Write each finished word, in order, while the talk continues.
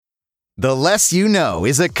The Less You Know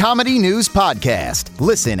is a comedy news podcast.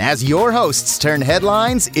 Listen as your hosts turn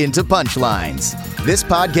headlines into punchlines. This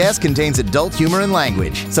podcast contains adult humor and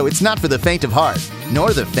language, so it's not for the faint of heart,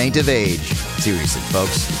 nor the faint of age. Seriously,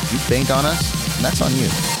 folks, if you faint on us, that's on you.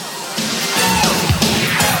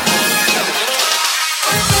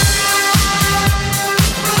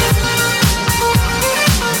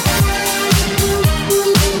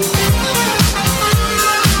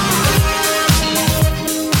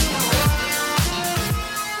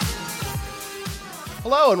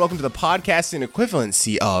 Hello, and welcome to the podcasting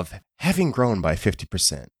equivalency of having grown by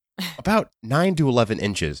 50%, about 9 to 11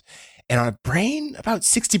 inches, and on a brain, about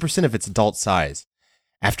 60% of its adult size.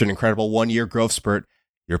 After an incredible 1-year growth spurt,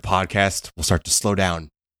 your podcast will start to slow down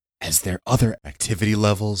as their other activity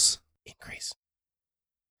levels increase.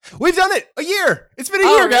 We've done it! A year! It's been a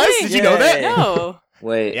year, guys! Really? Did you know that? No.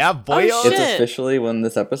 Wait, Yeah, boy. Oh, it's shit. officially when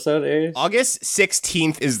this episode airs? August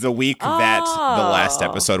 16th is the week that the last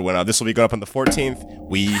episode went out. This will be going up on the 14th.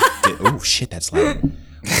 We did... Oh, shit, that's loud.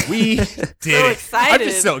 We did it. Excited. I'm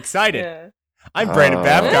just so excited. Yeah. I'm Brandon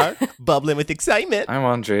Babcock, bubbling with excitement. I'm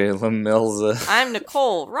Andre Lemilza. I'm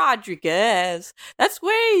Nicole Rodriguez. That's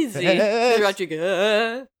crazy. Yes.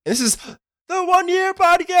 Rodriguez. This is the 1-year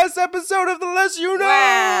podcast episode of The Less You Know.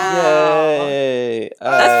 Wow. Yay!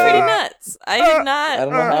 That's pretty nuts. I did not. I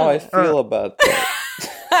don't know how I feel about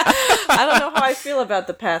that. I don't know how I feel about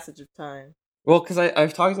the passage of time. Well, because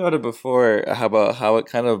I've talked about it before, about how it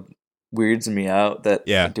kind of weirds me out that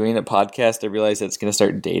doing a podcast, I realize that it's going to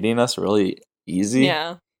start dating us really easy.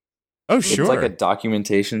 Yeah. Oh, It's sure. like a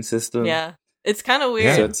documentation system. Yeah. It's kind of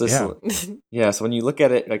weird. So it's just, so when you look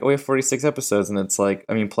at it, like, oh, we have 46 episodes, and it's like,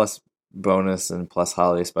 I mean, plus bonus and plus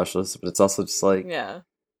holiday specials, but it's also just like, Yeah.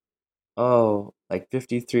 oh, like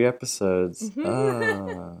 53 episodes.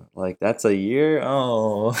 Like that's a year.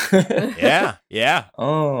 Oh, Yeah.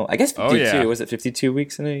 Oh, I guess 52. Oh, yeah. Was it 52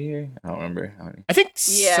 weeks in a year? I don't remember how many. I think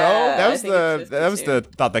Yeah, so. That I was think the it's that was the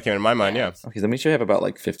thought that came in my mind. Yeah. Okay, let me sure I have about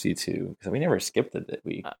like 52 because we never skipped a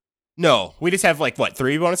week. No, we just have like what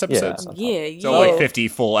 3 bonus episodes. Yeah. So like 50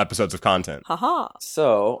 full episodes of content. Haha.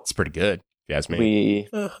 So It's pretty good, if you ask me. we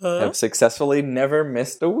Uh-huh. have successfully never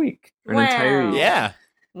missed a week for an entire year. Yeah.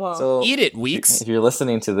 Wow. So Eat it, weeks. if you're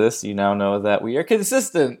listening to this, you now know that we are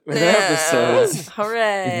consistent with our Yeah. episodes.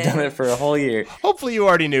 Hooray. We've done it for a whole year. Hopefully you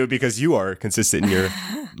already knew because you are consistent in your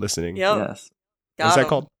listening. Yep. Yes. What's Got that 'em.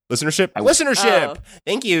 called? Listenership? I- Listenership! Oh.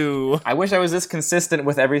 Thank you. I wish I was this consistent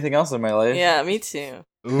with everything else in my life. Yeah, me too.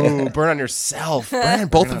 Ooh, burn on yourself. Burn on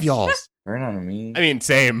both of y'all. Burn on me. I mean,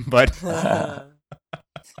 same, but... So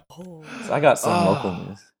I got some Oh. local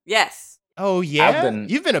news. Yes. Oh, yeah? been-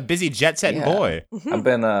 You've been a busy jet-setting Yeah. boy. I've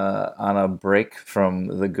been on a break from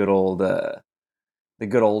the good old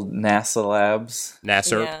NASA labs.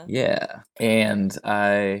 Nasser. Yeah. Yeah, and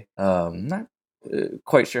I not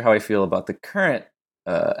quite sure how I feel about the current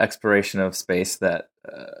exploration of space that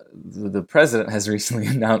the president has recently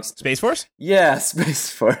announced. Space Force? Yeah, Space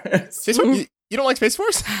Force. Space Force? You don't like Space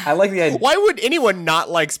Force? I like the idea. Why would anyone not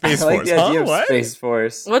like Space I like Force? the idea huh? of What? Space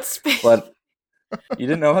Force. What's space? But you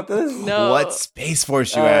didn't know about this? No. What Space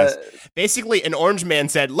Force, you asked? Basically, an orange man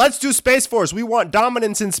said, let's do Space Force. We want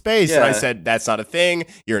dominance in space. And I Yeah. said, that's not a thing.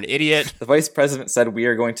 You're an idiot. The vice president said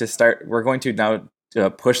we're going to now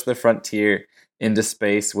push the frontier into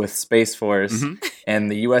space with Space Force, Mhm. and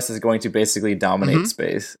the U.S. is going to basically dominate Mhm.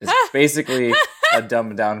 space. It's basically a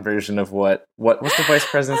dumbed down version of what's the vice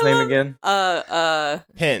president's name again?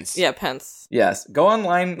 Pence. Yeah, Pence. Yes, go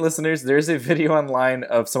online, listeners. There's a video online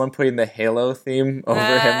of someone putting the Halo theme over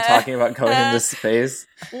him talking about going into space.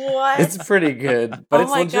 What? It's pretty good, but oh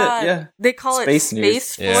it's my legit. God. Yeah, They call Space it news.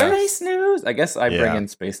 Space Yeah. Force? Space news. I guess I bring Yeah. in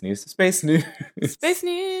space news. Space news. Space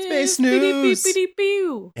news. Space news.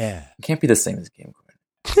 Beep-beep-beep-beep-beep. Yeah. It can't be the same as Game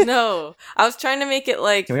Corner. No, I was trying to make it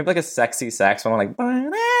like, Can we have like a sexy saxophone like?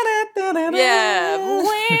 yeah.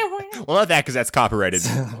 Well, not that because that's copyrighted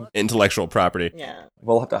intellectual property. Yeah.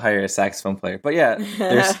 We'll have to hire a saxophone player. But yeah,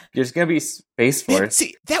 there's gonna be Space Force.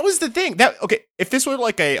 See, that was the thing. Okay, if this were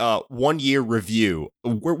like a 1-year review,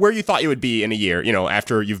 where you thought you would be in a year,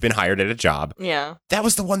 after you've been hired at a job, Yeah. that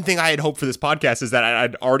was the one thing I had hoped for this podcast is that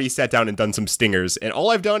I'd already sat down and done some stingers, and all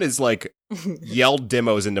I've done is like yelled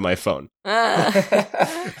demos into my phone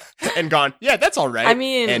and gone, yeah, that's all right. I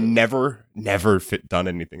mean- and never done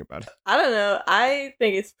anything about it. I don't know. I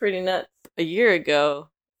think it's pretty nuts. A year ago,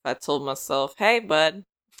 I told myself, hey, bud.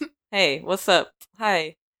 Hey, what's up?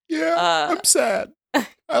 Hi. Yeah, I'm sad.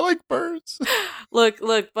 I like birds. Look,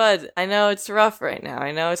 Bud. I know it's rough right now.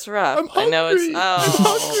 I know it's rough. I'm I know it's.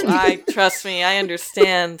 hungry. I trust me. I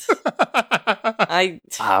understand. I'm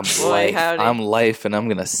Boy, howdy. I'm life, and I'm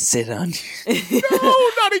gonna sit on you. No,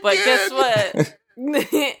 not again. But guess what?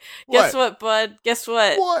 Guess what, Bud? Guess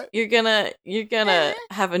what? What? You're gonna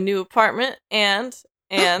have a new apartment and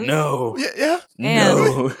No, Yeah.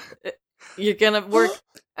 no, you're gonna work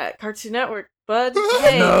at Cartoon Network, Bud.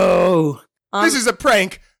 Hey, no. on, This is a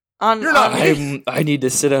prank. You're not me. I need to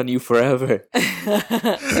sit on you forever.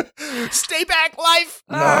 Stay back, life.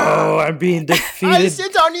 No, I'm being I defeated.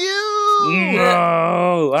 sit on you.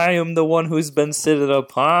 No, I am the one who's been sitted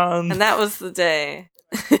upon. And that was the day.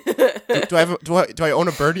 Do I own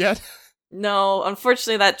a bird yet? No,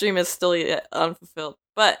 unfortunately, that dream is still yet unfulfilled.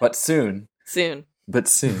 But soon. soon.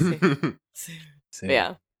 Soon.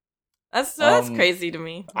 Yeah, that's Um, crazy to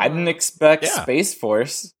me. I didn't expect Yeah. Space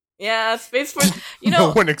Force. Yeah, Space Force. You No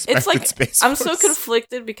know, one expected it's like Space I'm so Force.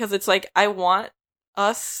 conflicted because it's like I want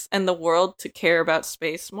us and the world to care about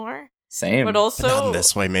space more, Same. but Not also in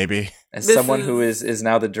this way, maybe. As this someone who is- is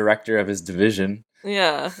now the director of his division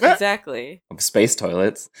yeah, exactly. of space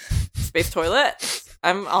toilets. Space toilets.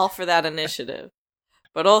 I'm all for that initiative,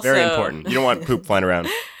 but also Very important. You don't want poop flying around.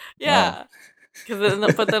 Yeah,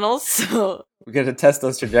 but then also We got to test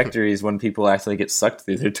those trajectories when people actually get sucked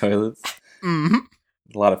through their toilets. Mm-hmm.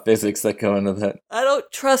 A lot of physics that go into that. I don't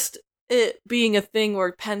trust it being a thing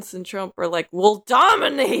where Pence and Trump are like, "We'll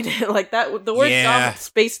dominate it." Like that. The word Yeah.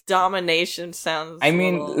 space domination sounds. I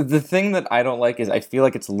mean, little- the thing that I don't like is I feel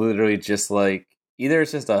like it's literally just like either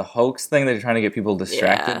it's just a hoax thing that they're trying to get people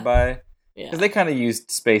distracted Yeah. by, yeah, because they kind of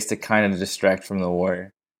used space to kind of distract from the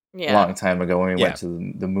war a yeah, long time ago when we Yeah. went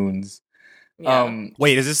to the moons. yeah.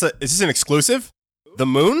 Wait, is this an exclusive? The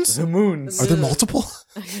moons? The moons. Are there multiple?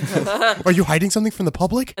 Are you hiding something from the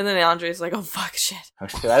public? And then Andre's like, "Oh fuck, shit." Oh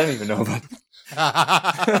shit! I didn't even know about.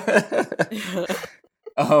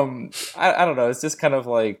 I don't know. It's just kind of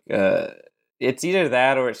like it's either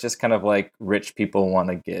that or it's just kind of like rich people want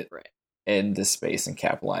to get Right. into space and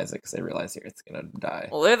capitalize it because they realize the Earth's gonna die.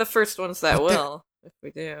 Well, they're the first ones that But they're- will, if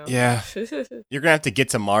we do. Yeah. You're gonna have to get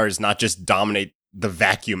to Mars, not just dominate the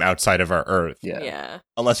vacuum outside of our Earth. Yeah. Yeah.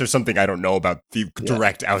 Unless there's something I don't know about the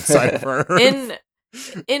direct outside of our Earth.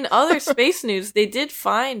 In other space news, they did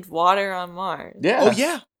find water on Mars. Yeah. Oh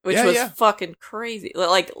yeah. Which Yeah, was yeah. fucking crazy.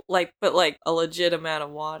 But a legit amount of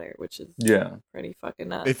water, which is Yeah. pretty fucking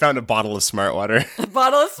nuts. They found a bottle of smart water. A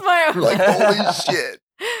bottle of smart We're like, holy shit.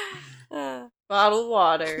 Bottled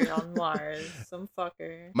water on Mars. Some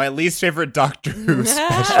fucker. My least favorite Doctor Who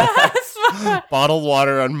special. Bottled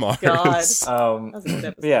water on Mars. God. That was a good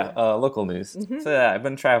episode. But yeah, local news. Mhm. So yeah, I've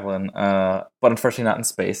been traveling, but unfortunately not in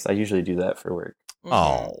space. I usually do that for work.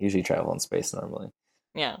 Oh. Usually travel in space normally.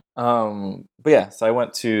 Yeah. But yeah, so I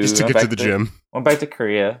went to Just to went get to back the gym. Went back to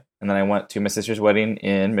Korea, and then I went to my sister's wedding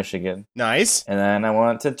in Michigan, Nice. and then I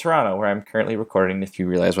went to Toronto, where I'm currently recording. If you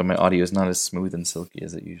realize why my audio is not as smooth and silky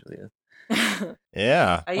as it usually is.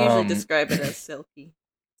 Yeah. I usually describe it as silky.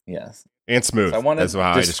 Yes. And smooth. So I want That's to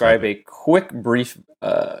how I describe it. a quick, brief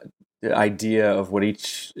idea of what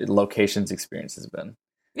each location's experience has been.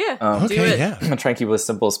 Yeah. Um, do Okay, it. yeah. I'm gonna try and keep it as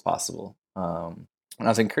simple as possible. When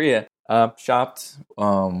I was in Korea, shopped,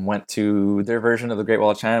 went to their version of the Great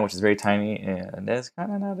Wall of China, which is very tiny and it's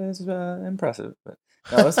kind of not as impressive, but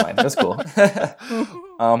no, it was fine. It was cool.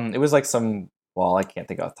 It was like some wall I can't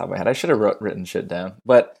think off the top of my head. I should have written shit down,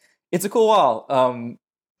 but it's a cool wall.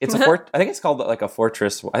 It's a fort. I think it's called like a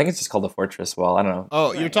fortress. I think it's just called a fortress wall. I don't know.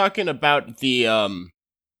 Oh, you're talking about the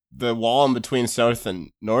wall in between south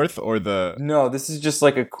and north, or the? No, this is just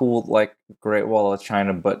like a cool like Great Wall of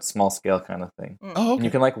China, but small scale kind of thing. Oh, And you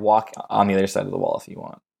can like walk on the other side of the wall if you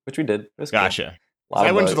want, which we did. It was cool. Gotcha. A lot I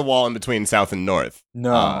of went to bugs. the wall in between south and north.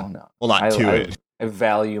 No, no. Well, not to it. I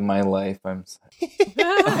value my life. I'm sorry.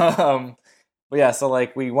 But yeah, so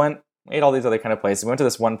like we ate all these other kind of places. We went to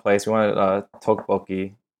this one place. We went to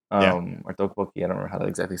tteokbokki, or tteokbokki. I don't remember how to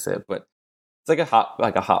exactly say it, but it's like a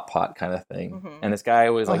hot pot kind of thing. Mhm. And this guy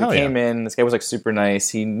was Oh, like, hell he yeah. came in. This guy was like super nice.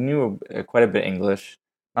 He knew quite a bit of English,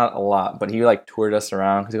 not a lot, but he like toured us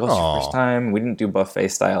around because it was Aw. his first time. We didn't do buffet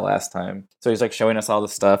style last time, so he's like showing us all the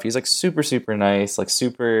stuff. He's like super super nice, like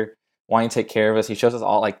super wanting to take care of us. He shows us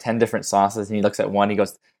all like 10 different sauces, and he looks at one.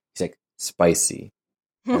 He's like spicy.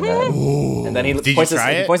 And then, Ooh. and then he Did you points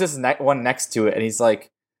try he it? points this one next to it, and he's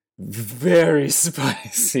like, very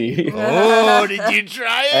spicy. Oh, did you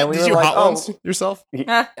try it? And we Did were you like, hot oh. ones yourself?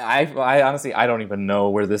 I honestly, I don't even know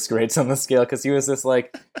where this rates on the scale, because he was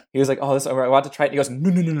like, oh, this I want to try it. And he goes,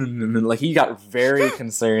 no, like he got very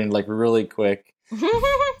concerned, like really quick.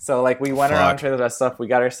 So like we went around, Fuck. tried that stuff. We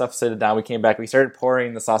got our stuff sitting down. We came back. We started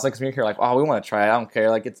pouring the sauce because we were like, oh, we want to try it. I don't care.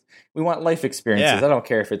 Like we want life experiences. Yeah. I don't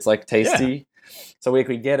care if it's like tasty. So we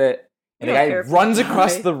get it, and You the don't guy care if runs you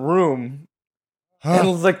across die. the room. And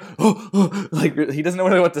was like, like he doesn't know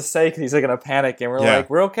really what to say because he's like in a panic. And we're Yeah. like,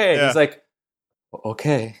 we're okay. And Yeah. he's like,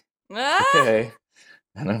 okay. Ah! Okay.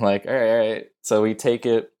 And I'm like, all right. So we take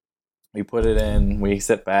it, we put it in, we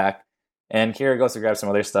sit back, and Kira goes to grab some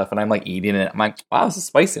other stuff, and I'm like eating it. I'm like, wow, this is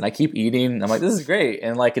spicy. And I keep eating. I'm like, this is great.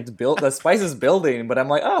 And like it's built, the spice is building, but I'm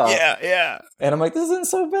like, oh. Yeah. And I'm like, this isn't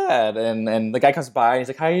so bad. And the guy comes by, and he's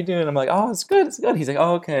like, how you doing? I'm like, oh, it's good. He's like,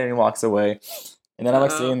 oh, okay. And he walks away. And then I'm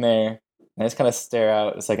like sitting there, and I just kind of stare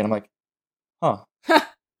out a second. I'm like, huh.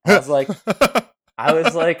 I was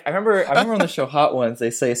like, I remember on the show Hot Ones,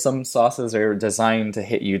 they say some sauces are designed to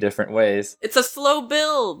hit you different ways. It's a slow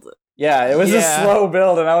build. Yeah, it was a Yeah. slow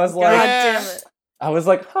build, and I was God like, damn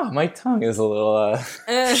it. my tongue is a little,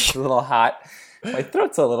 Eh. a little hot. My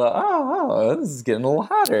throat's a little, this is getting a little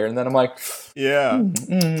hotter. And then I'm like, Yeah. and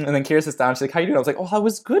then Kira sits down. She's like, how you doing? I was like, oh, I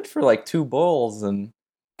was good for like 2 bowls, and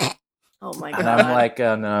Oh my and god. I'm like,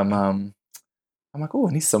 I'm like, oh,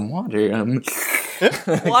 I need some water. Water Drink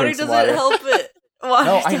some doesn't water. help it. Water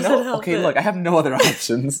No, I doesn't know. help Okay, it. look, I have no other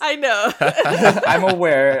options. I know. I'm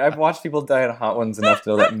aware. I've watched people die in Hot Ones enough to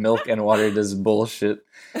know that milk and water does bullshit.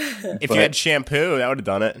 If But- you had shampoo, that would have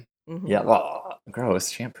done it. Mhm. Yeah, ugh, gross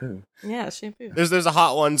shampoo. Yeah, shampoo. There's a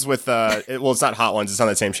Hot Ones with it's not Hot Ones. It's on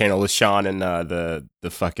that same channel with Sean and the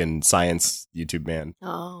fucking science YouTube man.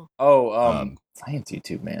 Oh. Oh, Um, science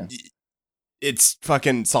YouTube man. It's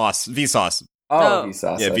fucking sauce, Vsauce. Oh.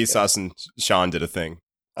 Vsauce. Yeah, okay. Vsauce and Sean did a thing.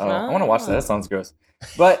 Oh, I want to watch that. That sounds gross.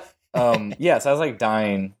 But yeah, so I was like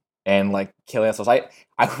dying and like killing myself.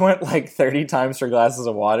 I went like 30 times for glasses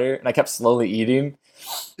of water, and I kept slowly eating.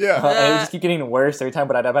 Yeah. And it would just keep getting worse every time,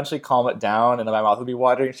 but I'd eventually calm it down, and then my mouth would be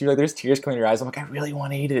watering. She'd be like, there's tears coming to your eyes. I'm like, I really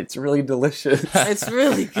want to eat it. It's really delicious. It's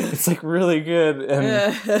really good. It's like really good.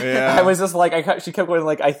 And Yeah. I was just like, she kept going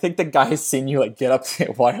like, I think the guy's seen you like get up to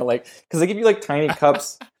it water, like, because they give you like tiny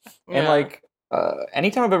cups. And Yeah. like,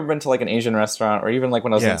 anytime I've ever been to like an Asian restaurant, or even like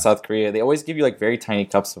when I was Yeah. in South Korea, they always give you like very tiny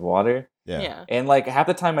cups of water. Yeah. Yeah. And like half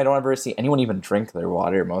the time, I don't ever see anyone even drink their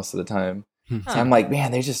water most of the time. So Huh. I'm like,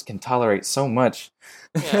 man, they just can tolerate so much.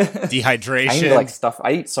 Yeah. Dehydration. I need to like stuff.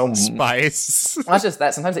 I eat so much. Spice. Not just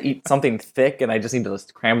that. Sometimes I eat something thick, and I just need to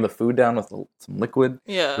just cram the food down with some liquid.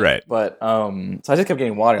 Yeah. Right. But so I just kept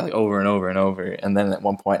getting water like over and over and over. And then at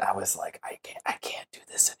one point, I was like, I can't do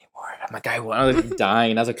this anymore. I'm like, I was like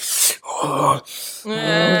dying. I was like, with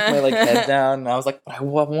my like head down, and I was like, but I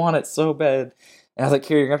want it so bad. And I was like, Kira,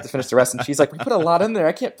 you're gonna have to finish the rest. And she's like, we put a lot in there.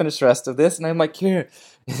 I can't finish the rest of this. And I'm like, Kira,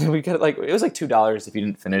 and we got like, it was like $2 if you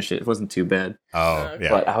didn't finish it. It wasn't too bad. Oh, yeah.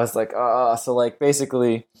 But I was like, so like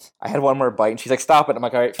basically, I had one more bite, and she's like, stop it. I'm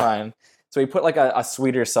like, all right, fine. So we put like a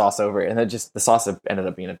sweeter sauce over it, and then just the sauce ended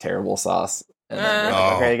up being a terrible sauce. And then we're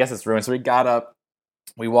like, okay, I guess it's ruined. So we got up,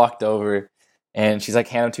 we walked over, and she's like,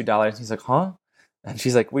 hand him $2. And he's like, huh? And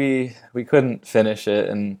she's like, we couldn't finish it.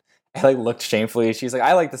 And I like looked shamefully. She's like,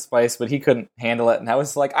 I like the spice, but he couldn't handle it. And I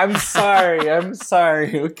was like, I'm sorry, I'm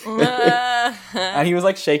sorry. Okay. And he was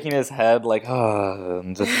like shaking his head, like,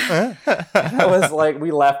 and just. And I was like,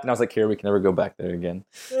 we left, and I was like, here, we can never go back there again.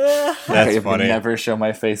 That's I funny. can never show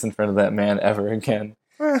my face in front of that man ever again.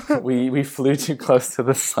 we flew too close to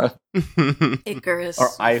the sun, Icarus. or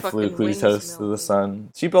I fucking flew too wings close to the melted. sun.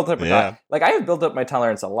 She built up her Yeah. like I have built up my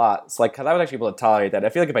tolerance a lot. It's like, cause I was actually able to tolerate that. I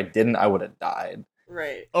feel like if I didn't, I would have died.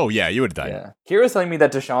 Right. Oh, yeah, you would have died. Yeah. Kira was telling me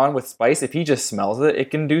that Deshaun with spice, if he just smells it, it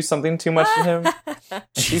can do something too much to him. And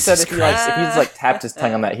she said if he just like tapped his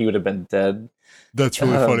tongue on that, he would have been dead. That's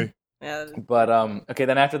really Um, funny. Yeah. But okay,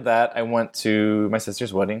 then after that, I went to my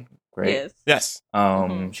sister's wedding. Great. Yes. Yes.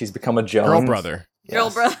 Mhm. She's become a Jones. Girl brother. Girl,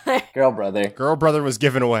 Yes. brother. Girl brother. Girl brother was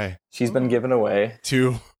given away She's been given away.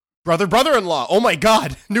 to brother-in-law. Oh, my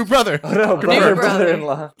God. New brother. Oh no, Brother.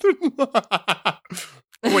 brother-in-law.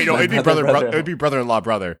 Wait, no, My it'd be brother-in-law. it'd be brother-in-law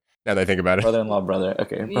brother. Now that I think about it. Brother-in-law, brother.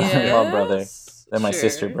 Okay, brother-in-law, brother. Yes, Then my sure.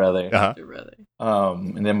 sister, brother. Uh-huh. Your brother.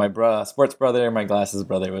 And then my sports brother, my glasses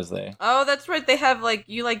brother was there. Oh, that's right. They have like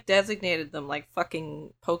you like designated them like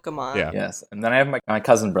fucking Pokemon. Yeah. Yes, and then I have my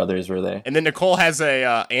cousin brothers were there. And then Nicole has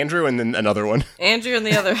a Andrew and then another one. Andrew and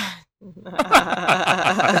the other.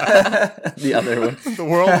 The other one.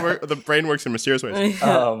 The brain works in mysterious ways.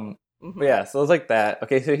 Mhm. But yeah, so it was like that.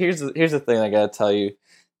 Okay, so here's the thing I gotta tell you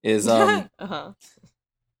is uh-huh.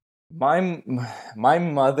 my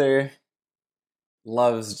mother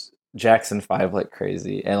loves Jackson 5 like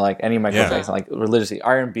crazy, and like any Michael Yeah. Jackson, like religiously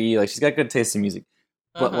R&B, like she's got good taste in music.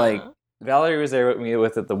 But like Valerie was there with me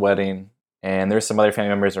at the wedding, and there's some other family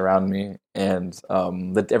members around me, and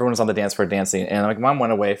everyone was on the dance floor dancing, and like mom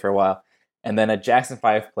went away for a while, and then a Jackson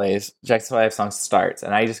 5 plays. Jackson 5 song starts,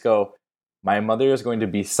 and I just go, my mother is going to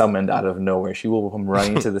be summoned out of nowhere. She will come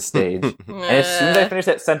running to the stage. And as soon as I finish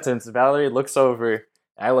that sentence, Valerie looks over,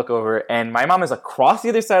 I look over, and my mom is across the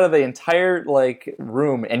other side of the entire like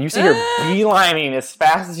room, and you see her beelining as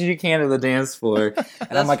fast as you can to the dance floor.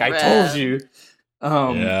 And I'm like, I told you.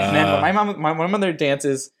 And then when my mother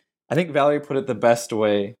dances, I think Valerie put it the best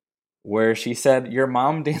way, where she said, your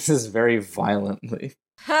mom dances very violently.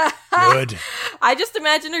 Good. I just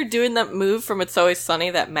imagine her doing that move from It's Always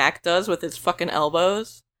Sunny that Mac does with his fucking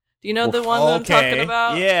elbows. Do you know the one that I'm talking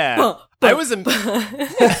about? Yeah. I was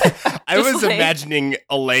Just like- imagining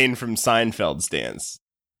Elaine from Seinfeld's dance.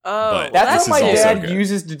 Oh, But That's this what my is also dad good.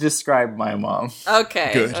 uses to describe my mom.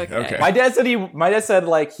 okay. Good, okay. My dad said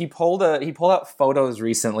like he pulled out photos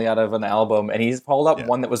recently out of an album, and he's pulled up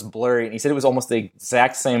one that was blurry, and he said it was almost the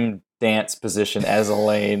exact same dance position as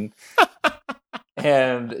Elaine.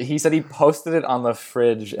 And he said he posted it on the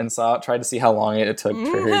fridge and tried to see how long it took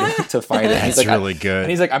for her to find it. That's really good. And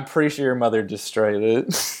he's like, I'm pretty sure your mother destroyed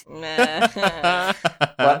it. Nah.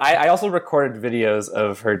 But I also recorded videos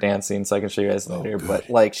of her dancing, so I can show you guys later. But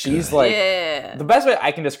like, she's like, Yeah. the best way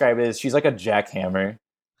I can describe it is she's like a jackhammer.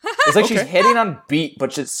 It's like she's hitting on beat,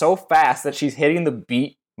 but it's so fast that she's hitting the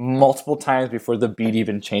beat multiple times before the beat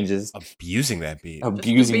even changes. Abusing that beat.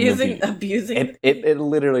 Abusing the beat. Abusing. It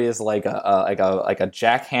literally is like a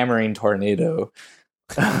jackhammering tornado.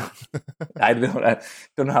 I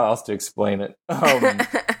don't know how else to explain it.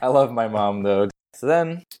 I love my mom though. So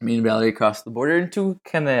then me and Valerie crossed the border into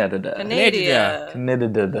Canada.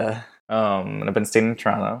 Canada. And I've been staying in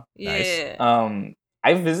Toronto. Yeah.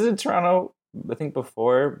 I visited Toronto, I think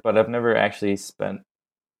before, but I've never actually spent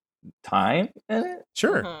time in it.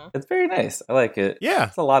 Sure. Mhm. It's very nice. I like it. Yeah.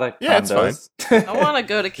 It's a lot of Yeah, it's condos. I want to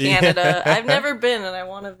go to Canada. I've never been, and I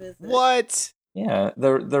want to visit. What? Yeah,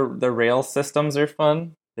 the rail systems are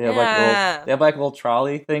fun. They have Yeah. like little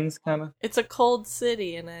trolley things, kind of. It's a cold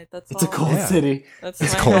city, and that's It's a all. cold Yeah. city. That's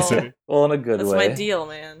It's my cold whole- city. Well, in a good That's way. my deal,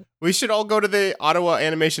 man. We should all go to the Ottawa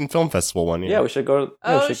Animation Film Festival one year. Yeah, we should go.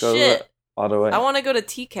 Oh, we should go shit. to Ottawa. I want to go to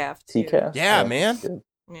TCAF too. TCAF. Yeah, man. good.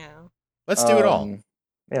 Yeah, Let's do it all.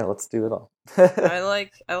 Yeah, let's do it all. I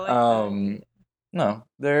like. that. No,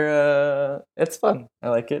 they're it's fun. I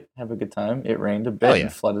like it. Have a good time. It rained a bit Hell yeah.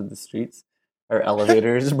 and flooded the streets. Our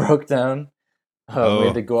elevators broke down. We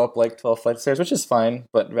had to go up like 12 flights of stairs, which is fine,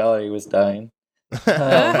 but Valerie was dying.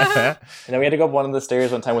 And then we had to go up one of the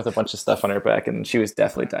stairs one time with a bunch of stuff on her back, and she was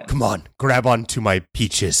definitely dying. Come on, grab onto my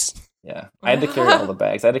peaches. Yeah, I had to carry all the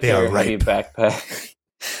bags. I had to They carry are a heavy ripe. backpack.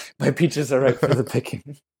 My peaches are ripe for the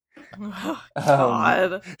picking. Oh,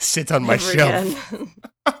 God. Sit on my Never shelf. again.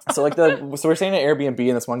 So we're staying at Airbnb,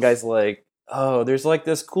 and this one guy's like, "Oh, there's like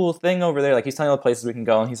this cool thing over there." Like he's telling all the places we can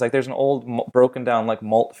go, and he's like, "There's an old broken down like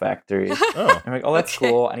malt factory." Oh, I'm like, "Oh, that's Okay.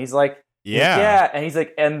 cool." And he's like, yeah. yeah," and he's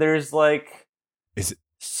like, "And there's like Is it-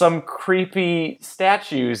 some creepy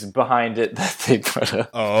statues behind it that they put up."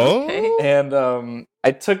 Oh, Okay. And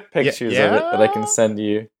I took pictures of it that I can send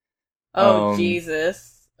you. Oh, Um,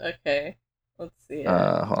 Jesus. Okay. Let's see.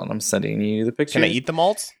 Hold on, I'm sending you the picture. can I eat the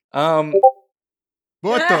malts? Um,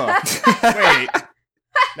 What the? Wait.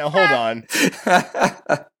 Now hold on.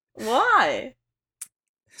 Why?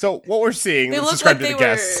 So what we're seeing, They let's look describe like to the they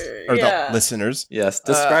guests were- or yeah. the listeners. Yes,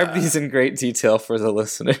 describe Uh, these in great detail for the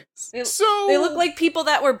listeners. So They look like people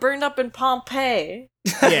that were burned up in Pompeii.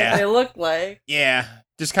 yeah, They look like. yeah,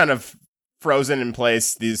 just kind of frozen in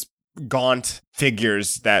place. These gaunt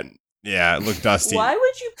figures that look dusty. Why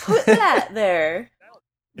would you put that there?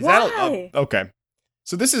 Is that Why? okay?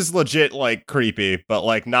 So this is legit like creepy, but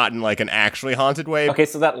like not in like an actually haunted way. Okay,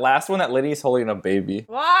 so that last one, that lady's holding a baby.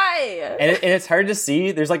 Why? And it's hard to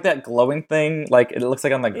see. There's like that glowing thing, like it looks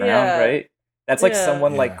like on the ground, Yeah. right? That's like Yeah.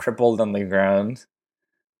 someone Yeah. like crippled on the ground.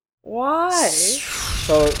 Why?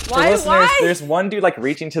 So for Why- listeners, why? there's one dude like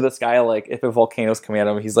reaching to the sky, like if a volcano's coming at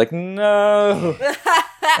him, he's like, no.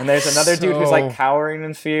 And there's another dude who's like So- cowering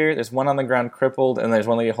in fear. There's one on the ground crippled, and there's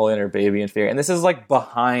one lady holding her baby in fear. And this is like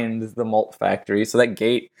behind the malt factory. So that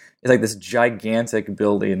gate is like this gigantic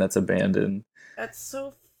building that's abandoned. That's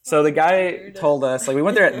so. So the guy weird. told us, like we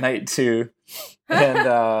went there at night too,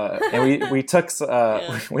 and we took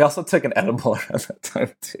Yeah. we also took an edible around that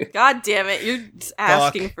time too. God damn it! You're just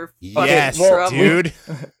asking for fucking Yes, trouble. dude.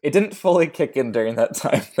 It didn't fully kick in during that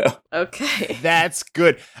time though. Okay. That's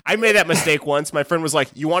good. I made that mistake once. My friend was like,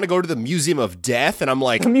 "You want to go to the Museum of Death?" And I'm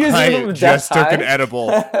like, The Museum "I of just Death took an high?" edible,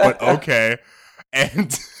 but okay."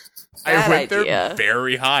 And I Bad went idea. there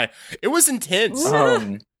very high. It was intense.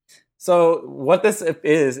 So what this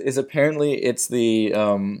is apparently it's the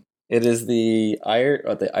it is the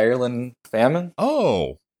Ireland famine.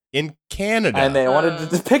 Oh, in Canada, and they wanted to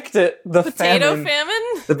depict it the potato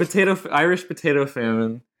famine, the Irish potato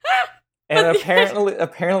famine. And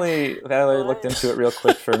apparently, Valerie looked into it real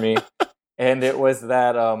quick for me, and it was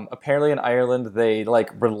that apparently in Ireland they like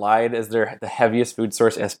relied as the heaviest food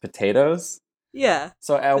source as potatoes. Yeah.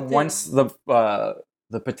 So once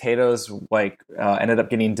the potatoes ended up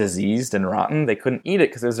getting diseased and rotten, they couldn't eat it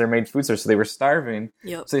because it was their main food source, so they were starving.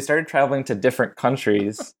 Yep. So they started traveling to different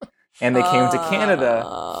countries. And they came to Canada.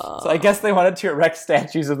 So I guess they wanted to erect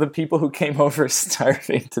statues of the people who came over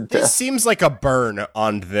starving to death. It seems like a burn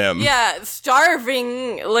on them. Yeah,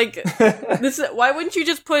 starving. Like, why wouldn't you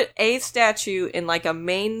just put a statue in, like, a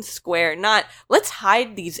main square? Not, let's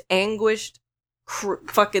hide these anguished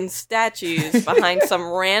fucking statues behind some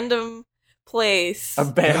random place.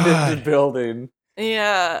 Abandoned building.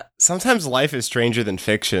 Yeah. Sometimes life is stranger than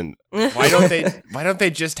fiction. Why don't they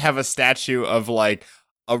just have a statue of, like,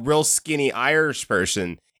 a real skinny Irish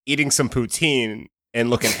person eating some poutine and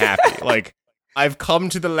looking happy? Like, I've come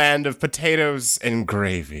to the land of potatoes and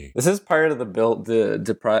gravy. This is part of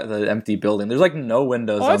the empty building. There's like no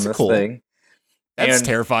windows on this thing. That's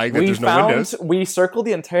terrifying that there's no windows. We circled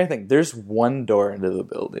the entire thing. There's one door into the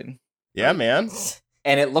building. Yeah, man.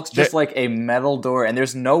 And it looks just like a metal door, and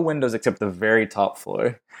there's no windows except the very top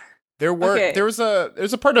floor. There was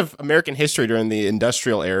a part of American history during the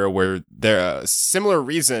industrial era where similar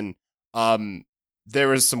reason, there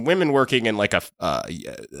was some women working in like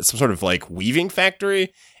some sort of like weaving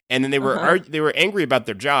factory, and then they were angry about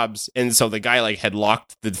their jobs, and so the guy like had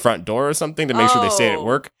locked the front door or something to make sure they stayed at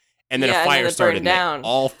work, and then a fire started and they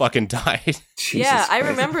all fucking died. Yeah, I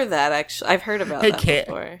remember that actually. I've heard about that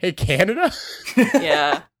before. Hey, Canada?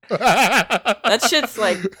 Yeah. That shit's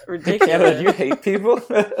like ridiculous. Canada, do you hate people?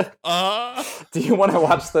 Do you want to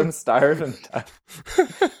watch them starve and die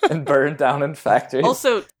and burn down in factories?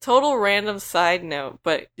 Also, total random side note,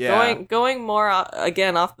 but going more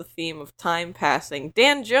again off the theme of time passing.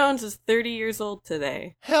 Dan Jones is 30 years old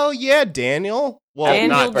today. Hell yeah, Daniel. Well,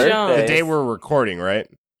 Daniel not Jones. the day we're recording, right?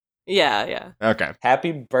 Yeah. Okay.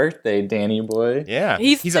 Happy birthday, Danny boy. Yeah.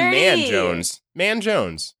 He's 30. A man Jones. Man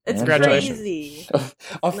Jones. It's Congratulations. crazy.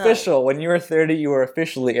 Official. No. When you were 30, you were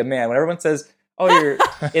officially a man. When everyone says,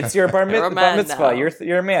 it's your bar mitzvah,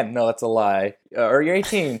 you're a man. No, that's a lie. Or you're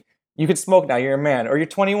 18, you can smoke now, you're a man. Or you're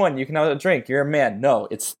 21, you can have a drink, you're a man. No,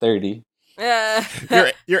 it's 30.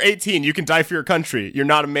 You're 18, you can die for your country. You're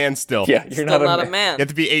not a man still. Yeah, you're still not a man. You have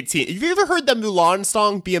to be 18. Have you ever heard that Mulan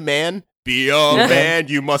song, Be a Man? Be a man,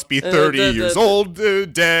 you must be 30 years old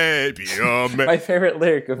today. Be a man. My favorite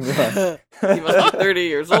lyric of Mulan. You must be 30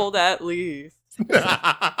 years old at least. Be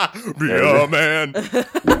a man.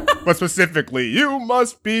 But specifically, you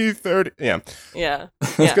must be 30. Yeah.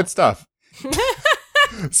 That's good stuff.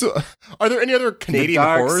 So, are there any other Canadian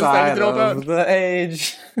horrors that I need to know about? The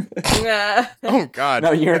age. Oh, God.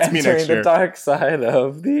 No, you're entering the dark side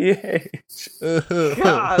of the age.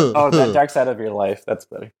 God. Oh, the dark side of your life. That's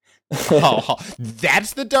better. Oh,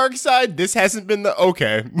 that's the dark side? This hasn't been the...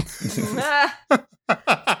 Okay.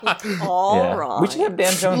 All wrong. We should have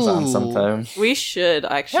Dan Jones on sometime. We should,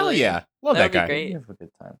 actually. Hell yeah. Love that guy. Great. We have a good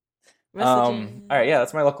time. All right, yeah,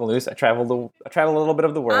 that's my local news. I travel a little bit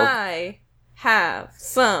of the world. I have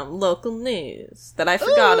some local news that I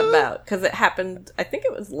forgot about because it happened, I think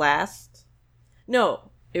it was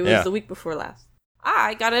the week before last.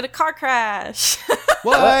 I got in a car crash.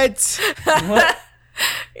 What?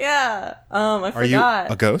 Yeah. I forgot. Are you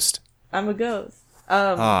a ghost? I'm a ghost.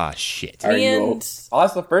 Shit. I'll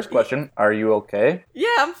ask the first question. Are you okay? Yeah,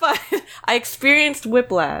 I'm fine. I experienced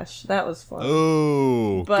whiplash. That was fun.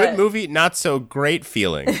 Oh, good movie, not so great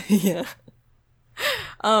feeling. Yeah.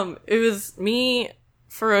 It was me,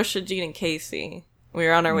 Ferocia, Jean, and Casey. We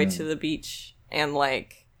were on our way to the beach, and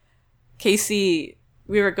like Casey,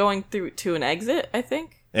 we were going through to an exit, I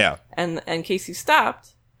think. Yeah. And Casey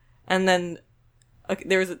stopped, and then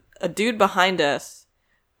there was a dude behind us,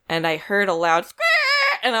 and I heard a loud squeak,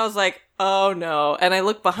 and I was like, "Oh no!" And I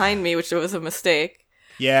looked behind me, which was a mistake.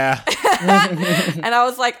 Yeah. And I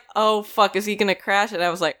was like, "Oh fuck, is he gonna crash?" And I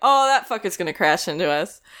was like, "Oh, that fucker's gonna crash into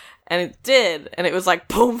us." And it did, and it was like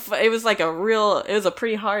boom. It was like it was a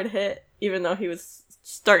pretty hard hit, even though he was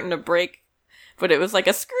starting to brake. But it was like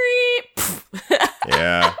a scream.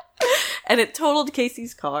 Yeah. And it totaled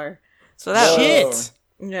Casey's car. So that shit.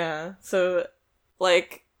 Yeah. So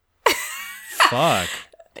like. Fuck.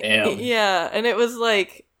 Damn. Yeah, and it was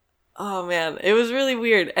like, oh man, it was really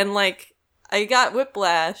weird, and like I got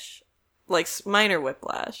whiplash, like minor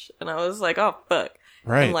whiplash, and I was like, oh fuck.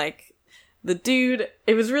 Right. And like the dude,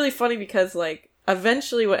 it was really funny because, like,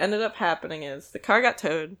 eventually what ended up happening is the car got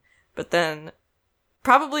towed, but then,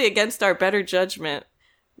 probably against our better judgment,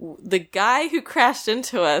 the guy who crashed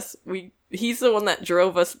into us, he's the one that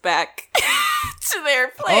drove us back to their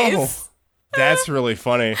place. Oh, that's really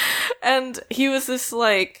funny. And he was this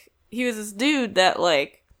dude that,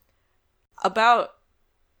 like, about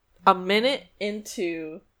a minute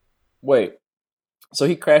into... Wait. So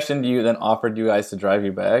he crashed into you, then offered you guys to drive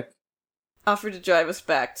you back? Offered to drive us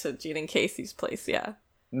back to Gene and Casey's place, yeah.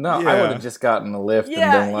 No, Yeah. I would have just gotten a lift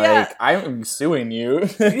Yeah, and been like, yeah. I'm suing you.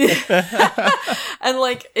 And,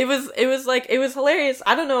 like, it was hilarious.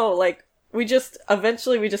 I don't know, like, we just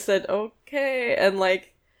said, okay. And,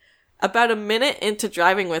 like, about a minute into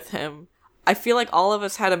driving with him, I feel like all of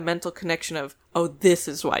us had a mental connection of, oh, this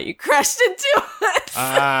is why you crashed into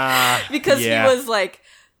us. Because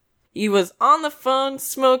he was on the phone,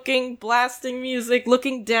 smoking, blasting music,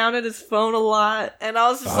 looking down at his phone a lot, and I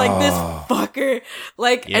was just like, this fucker.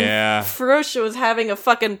 Like, and Ferocia was having a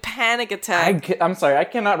fucking panic attack. I'm sorry, I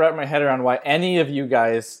cannot wrap my head around why any of you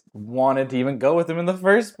guys wanted to even go with him in the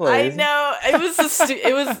first place. I know,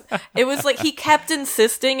 it was like he kept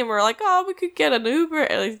insisting, and we're like, oh, we could get an Uber,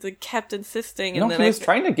 and he kept insisting, and No, then he was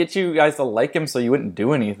trying to get you guys to like him so you wouldn't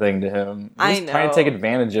do anything to him. He was trying to take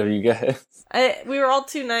advantage of you guys. we were all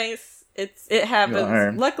too nice. It happens.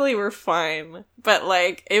 Darn. Luckily, we're fine. But,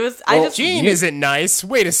 like, it was... Gene isn't nice.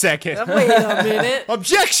 Wait a second. Wait a minute.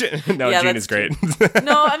 Objection! No, Yeah, Gene that's is great.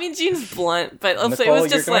 No, I mean, Gene's blunt, but also Nicole, it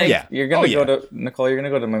was just you're gonna, like... You're gonna go to... Nicole, you're gonna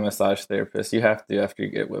go to my massage therapist. You have to after you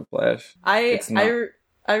get whiplash. I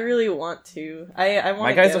really want to. I want My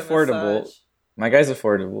to guy's get a affordable. massage. My guy's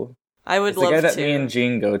affordable. I would It's love the guy that to. me and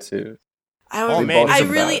Gene go to. I would, Oh, man.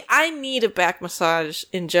 I need a back massage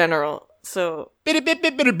in general. So... Game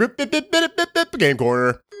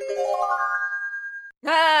corner.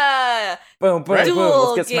 Ah! Boom, boom, Right? boom.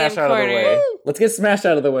 Dual Let's get game Smash out of the corner. way. Let's get Smash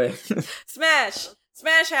out of the way. Smash!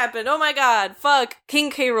 Smash happened! Oh my god! Fuck! King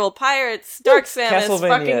K. Rool, Pirates, Dark Samus,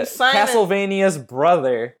 fucking Simon. Castlevania's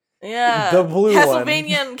brother. Yeah. The blue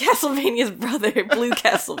Castlevania's brother, Blue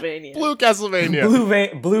Castlevania. Blue Castlevania.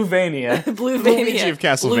 Bluevania. Bluevania. Luigi of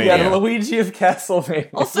Castlevania. Yeah, the Luigi of Castlevania.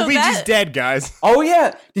 Also, Luigi's dead, guys. Oh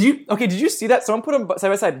yeah! Did you see that? Someone put them side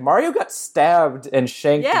by side. Mario got stabbed and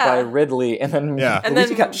shanked Yeah. by Ridley, and then And Luigi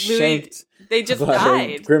then got shanked. They just by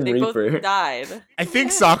died. Grim They Reaper. both died. I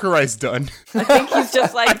think Sakurai's done. I think he's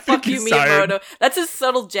just like, fuck you, he's tired. Miyamoto. That's his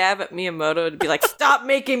subtle jab at Miyamoto to be like, stop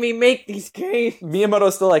making me make these games.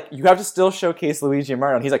 Miyamoto's still like, you have to still showcase Luigi and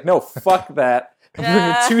Mario, and he's like, no, fuck that. I'm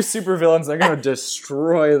bringing two supervillains. They're gonna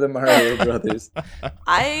destroy the Mario Brothers.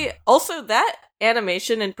 Also that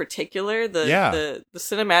animation in particular, the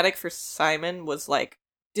cinematic for Simon was like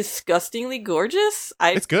disgustingly gorgeous.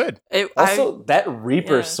 It's good. That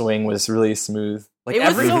Reaper Yeah. swing was really smooth. Like it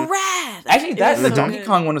was so rad. Actually, It that was the so Donkey good.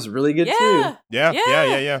 Kong one was really good too.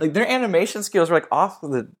 Yeah. Like their animation skills were like off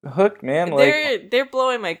the hook, man. Like They're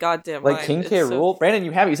blowing my goddamn mind. King It's K. so- Rool. Brandon,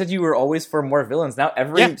 you have it. You said you were always for more villains. Now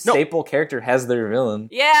every staple character has their villain.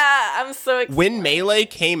 Yeah, I'm so excited. When Melee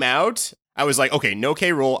came out, I was like, okay, no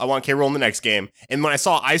K. Rool. I want K. Rool in the next game. And when I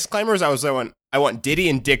saw Ice Climbers, I want Diddy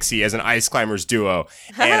and Dixie as an Ice Climbers duo.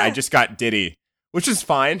 And I just got Diddy, which is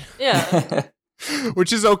fine. Yeah.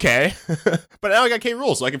 Which is okay. But now I got K.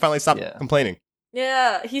 Rool, so I can finally stop complaining.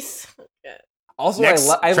 Yeah, he's... Also, Next,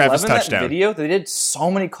 I Travis love in that touchdown. video they did so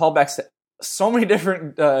many callbacks to so many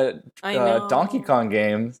different I know. Donkey Kong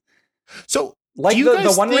games. So, Like do you the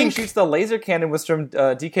guys one where he think... shoots the laser cannon was from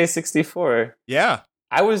DK64. Yeah.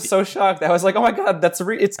 I was so shocked. I was like, "Oh my god,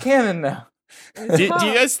 it's canon now." Do you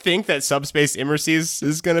guys think that Subspace Immersees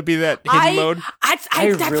is going to be that hidden mode? That's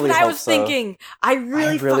really what I hope was so. thinking. I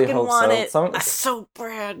really fucking hope want so. it. That's so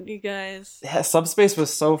bad, you guys. Yeah, Subspace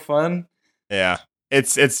was so fun. Yeah.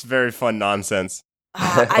 It's very fun nonsense.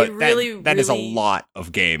 I But really, that is a really, lot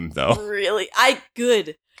of game, though. Really, I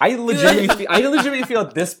legitimately feel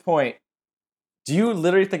at this point. Do you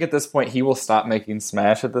literally think at this point he will stop making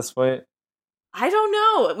Smash at this point? I don't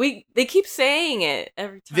know. They keep saying it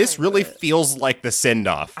every time. This really but- feels like the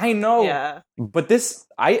send-off. I know, Yeah. but this,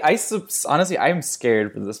 honestly, I'm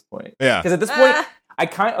scared for this point. Yeah. Because at this point,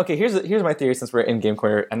 here's my theory. Since we're in Game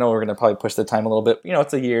Corner, I know we're gonna probably push the time a little bit. You know,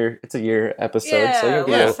 it's a year episode, Yeah, so you'll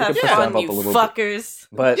be let's able have to push the time fun, up you a little bit. fuckers.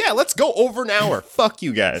 But Yeah, let's go over an hour. Fuck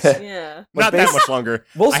you guys. Yeah. Not that much longer.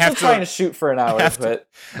 we'll I still have try to, to shoot for an hour, have to- but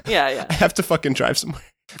Yeah, I have to fucking drive somewhere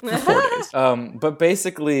for 4 yeah. days. but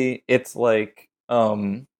basically, it's like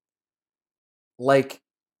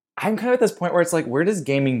I'm kind of at this point where it's like, where does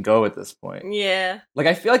gaming go at this point? Yeah. Like,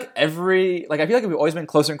 I feel like we've always been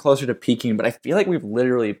closer and closer to peaking, but I feel like we've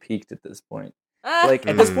literally peaked at this point. Like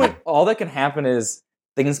at this point, all that can happen is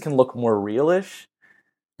things can look more realish,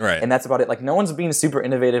 Right. and that's about it. Like no one's being super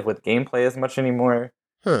innovative with gameplay as much anymore,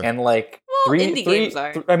 and like indie games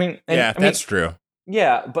are. That's true.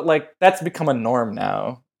 Yeah, but like that's become a norm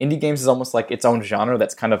now. Indie games is almost like its own genre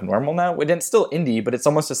that's kind of normal now. It's still indie, but it's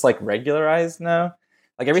almost just like regularized now.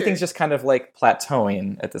 Like everything's just kind of like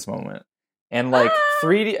plateauing at this moment. And like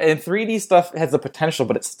 3D stuff has the potential,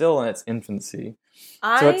 but it's still in its infancy.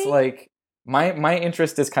 So it's like my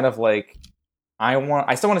interest is kind of like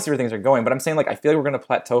I still want to see where things are going, but I'm saying like I feel like we're going to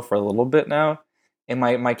plateau for a little bit now. And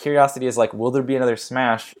my curiosity is like, will there be another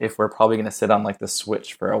Smash if we're probably going to sit on like the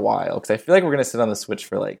Switch for a while? Because I feel like we're going to sit on the Switch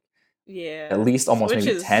for like at least almost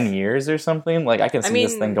maybe 10 years or something. Like I can see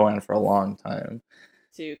this thing going on for a long time.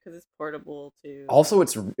 Too, because it's portable too. Also,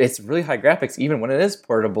 it's really high graphics even when it is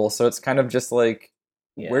portable. So it's kind of just like,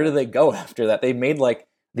 where do they go after that? They made like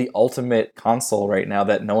the ultimate console right now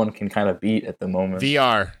that no one can kind of beat at the moment.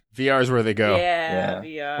 VR is where they go. Yeah.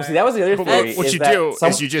 VR. Well, see, that was the other thing. What you do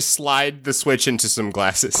is you just slide the Switch into some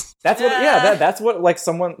glasses. That's what. That's what. Like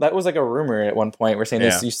that was like a rumor at one point. We're saying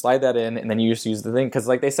this. You slide that in, and then you just use the thing because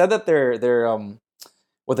like they said that they're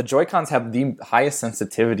the Joy-Cons have the highest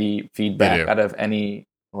sensitivity feedback out of any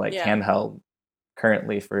like handheld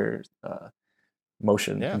currently for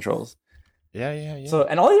motion controls. Yeah. So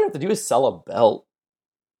and all you have to do is sell a belt,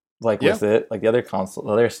 like with it, like the other console,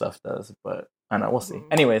 the other stuff does. But I don't know, we'll see.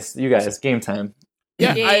 Anyways, you guys, game time.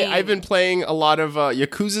 Yeah, I've been playing a lot of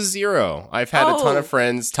Yakuza 0. I've had a ton of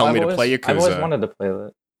friends tell me to play Yakuza. I've always wanted to play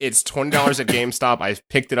that. It's $20 at GameStop. I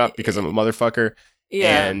picked it up because I'm a motherfucker.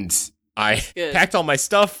 Yeah. And I packed all my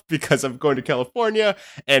stuff because I'm going to California,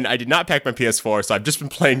 and I did not pack my PS4, so I've just been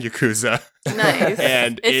playing Yakuza. Nice.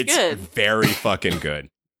 And it's good. very fucking good.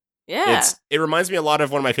 Yeah. It reminds me a lot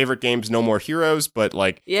of one of my favorite games, No More Heroes, but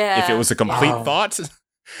like if it was a complete thought,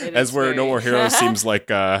 as where No More Heroes seems like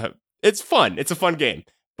it's fun. It's a fun game.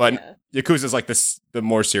 But Yakuza is like the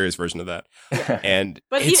more serious version of that. And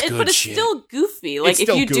it's still goofy. Like if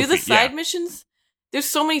you do the side missions, there's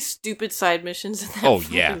so many stupid side missions in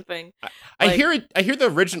that thing. I hear the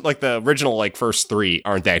original like first 3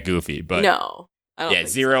 aren't that goofy, but no. I don't think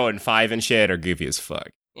 0 and 5 and shit are goofy as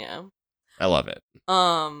fuck. Yeah. I love it. 10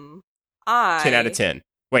 out of 10.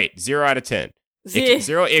 Wait, 0 out of 10.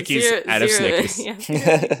 0 ickies out of Snickies. Yeah, 0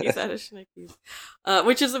 ickies out of Snickies.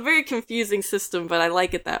 Which is a very confusing system, but I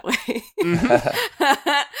like it that way.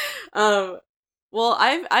 Well,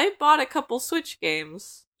 I bought a couple Switch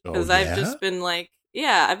games because I've just been like,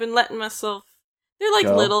 I've been letting myself. They're like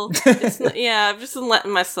little. I've just been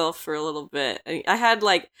letting myself for a little bit. I had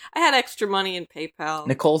extra money in PayPal.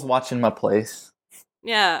 Nicole's watching my place.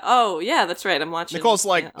 Yeah. Oh, yeah. That's right. I'm watching. Nicole's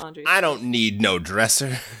like, I don't need no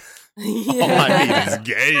dresser. All I need is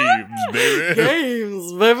games,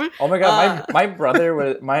 baby. Oh my god, my brother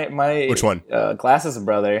was my which one? Glasses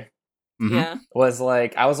brother. Mm-hmm. Yeah. Was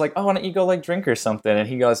like, I was like, oh, why don't you go like drink or something? And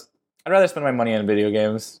he goes, I'd rather spend my money on video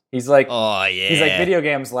games. He's like, oh yeah. He's like, video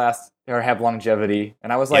games last or have longevity,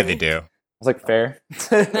 and I was like, they do. I was like, fair.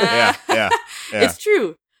 yeah. It's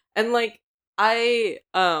true, and like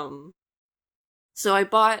so I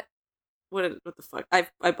bought what the fuck? I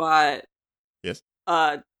bought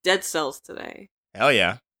Dead Cells today. Hell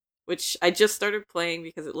yeah. Which I just started playing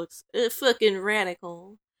because it looks fucking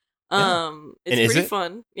radical. It's pretty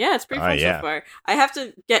fun. Yeah, it's pretty fun so far. I have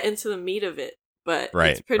to get into the meat of it, but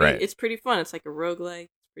it's pretty fun. It's like a roguelike.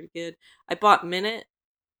 It's pretty good. I bought Minute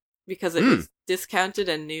because it was discounted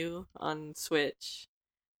and new on Switch.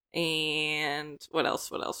 And what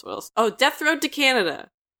else? Oh, Death Road to Canada.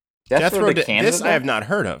 Death Road to Canada? This I have not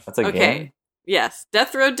heard of. That's a game? Yes,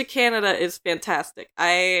 Death Road to Canada is fantastic.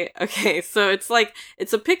 So it's like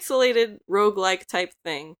it's a pixelated roguelike type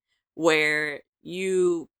thing where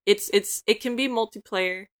it can be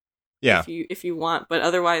multiplayer if you want, but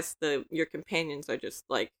otherwise your companions are just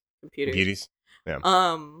like computers. Beauties.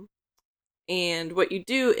 Yeah. And what you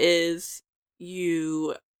do is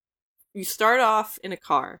you start off in a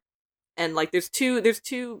car, and like there's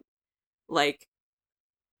two like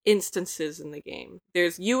instances in the game.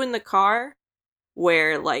 There's you in the car,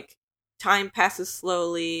 where like time passes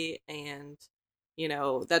slowly, and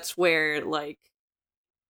that's where like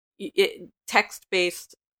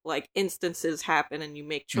text-based like instances happen, and you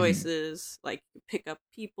make choices like you pick up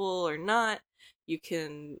people or not. You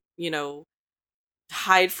can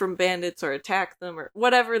hide from bandits or attack them or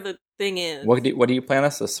whatever the thing is. What do you play on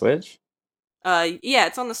this? The Switch?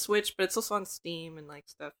 It's on the Switch, but it's also on Steam and like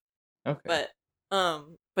stuff. Okay.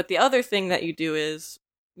 But the other thing that you do is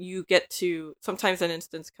you get to, sometimes an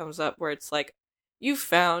instance comes up where it's like you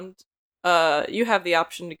have the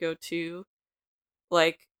option to go to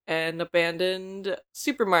like an abandoned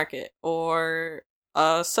supermarket or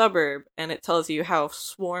a suburb, and it tells you how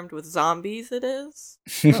swarmed with zombies it is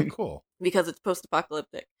Oh, cool. because it's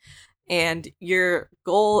post-apocalyptic. And your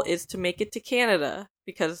goal is to make it to Canada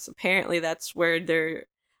because apparently that's where they're.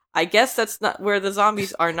 I guess that's not where the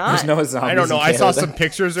zombies are not. There's no zombies. I don't know. in I saw Canada. some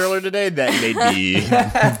pictures earlier today that made me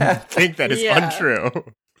think that is Yeah.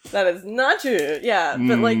 untrue. That is not true. Yeah,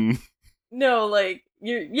 but like Mm. no, like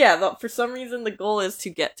for some reason the goal is to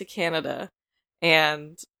get to Canada,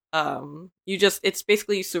 and it's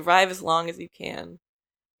basically you survive as long as you can,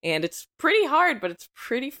 and it's pretty hard, but it's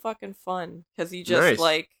pretty fucking fun because you just Nice.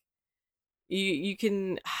 like you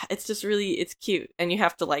can. It's just really it's cute, and you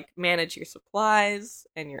have to like manage your supplies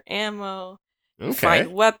and your ammo, Okay.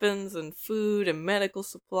 find weapons and food and medical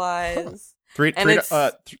supplies. And it's-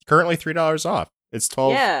 Currently $3 off. It's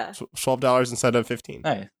Yeah. $12 instead of $15.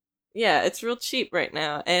 Nice. Yeah, it's real cheap right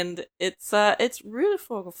now, and it's really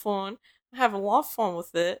fucking fun. I have a lot of fun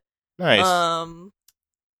with it. Nice.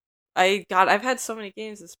 I've had so many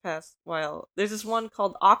games this past while. There's this one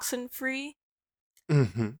called Oxenfree.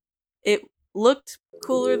 Mm-hmm. It looked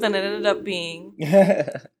cooler than it ended up being.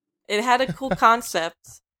 It had a cool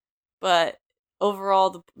concept, but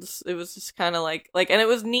overall, it was just kind of like, and it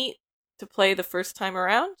was neat to play the first time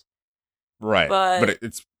around. Right. but-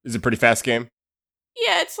 is it a pretty fast game?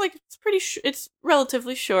 Yeah, it's it's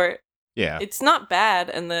relatively short. Yeah. It's not bad,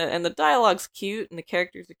 and the dialogue's cute, and the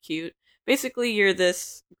characters are cute. Basically, you're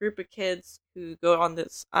this group of kids who go on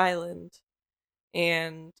this island,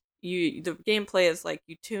 and the gameplay is like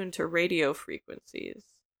you tune to radio frequencies.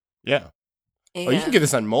 Yeah. And Oh, you can get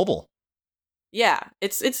this on mobile. yeah,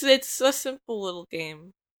 it's a simple little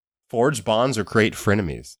game. Forge bonds or create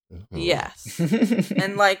frenemies. Ooh. Yes,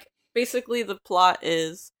 and like basically the plot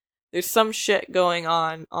is there's some shit going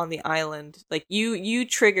on the island. Like you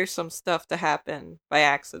trigger some stuff to happen by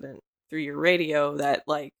accident through your radio that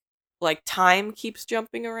like time keeps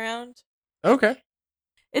jumping around. Okay.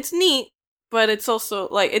 It's neat, but it's also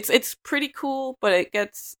like it's pretty cool, but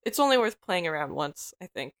it's only worth playing around once, I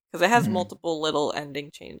think, because it has Mhm. multiple little ending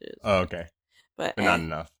changes. Oh, okay. But But not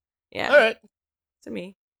enough. yeah, All right. to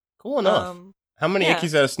me. Cool enough. How many yeah.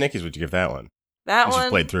 ickies out of snickies would you give that one? That Since one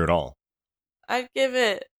you've played through it all. I'd give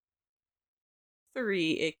it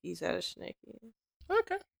 3 ickies out of Schnickies.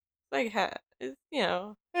 Okay. Like it's,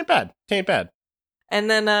 Ain't bad. Ain't bad. and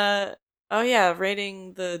then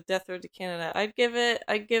rating the Death Road to Canada. I'd give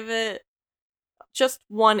it just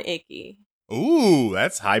 1 icky. Ooh,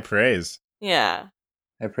 that's high praise. Yeah.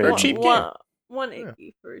 I For a praise cheap you. game. One Yeah.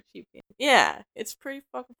 icky for a cheap game. Yeah, it's pretty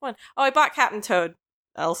fucking fun. Oh, I bought Captain Toad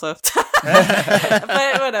also.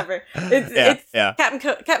 But whatever. It's yeah.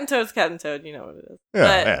 Captain Toad's Captain Toad, you know what it is.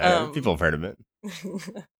 Yeah, But, yeah. People have heard of it.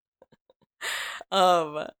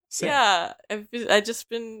 Sick. yeah, I've just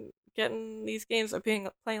been getting these games. I've been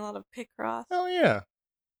playing a lot of Picross. Hell yeah.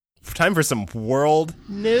 Time for some world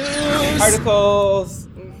news. Articles.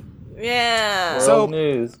 Yeah. So- World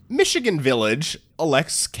news. Michigan Village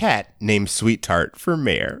elects cat named Sweet Tart for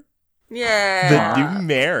mayor. yeah. The new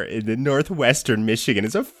mayor in the northwestern Michigan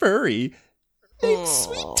is a furry named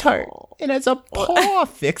Sweet Tart and has a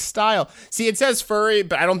paw-fixed style. See, it says furry,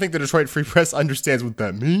 but I don't think the Detroit Free Press understands what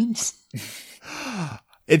that means.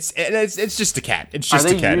 It's just a cat. It's just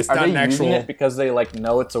a cat. It's are not they an actual. using it because they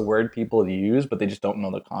know it's a word people use, but they just don't know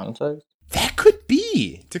the context? That could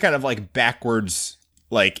be to kind of backwards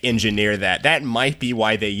engineer that. That might be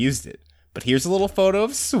why they used it. But here's a little photo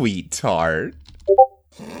of Sweet Tart.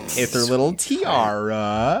 It's her little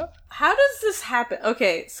tiara. How does this happen?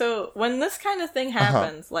 Okay, so when this kind of thing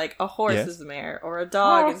happens, like a horse Yes. is mayor or a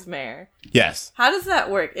dog is mayor, Yes. how does that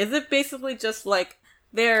work? Is it basically just like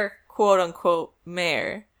their quote unquote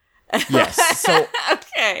mayor? Yes. So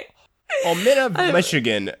Okay. Omina,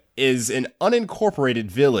 Michigan is an unincorporated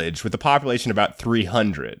village with a population of about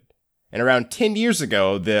 300. And around 10 years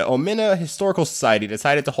ago, the Omina Historical Society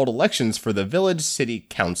decided to hold elections for the village city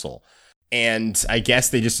council. And I guess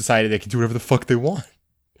they just decided they could do whatever the fuck they want.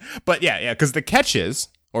 But yeah, because the catch is,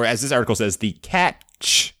 or as this article says, the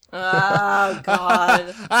catch Oh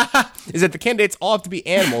God. is that the candidates all have to be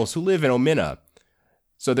animals who live in Omina.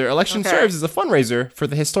 So their election Okay. serves as a fundraiser for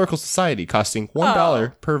the Historical Society, costing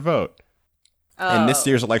 $1 per vote. And this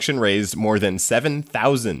year's election raised more than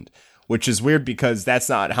 $7,000, which is weird because that's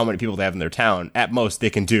not how many people they have in their town. At most, they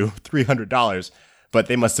can do $300, but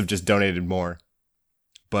they must have just donated more.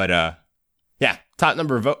 But yeah, top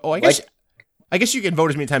number of vote. Oh, I guess you can vote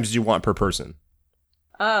as many times as you want per person.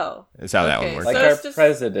 Oh. That's how that Okay, one works. so Like our it's just-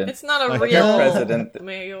 president. It's not a Like real our president.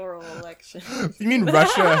 mayoral election. You mean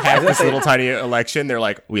Russia had this little tiny election? They're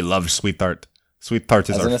like, we love Sweet Tart. Sweet Tart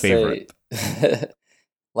is I was our gonna favorite. say,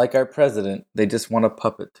 Like our president, they just want a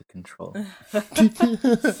puppet to control.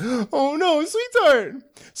 Oh no, sweetheart.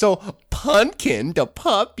 So Pumpkin, the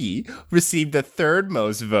puppy, received the third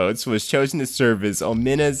most votes, was chosen to serve as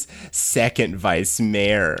Omina's second vice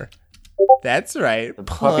mayor. That's right. The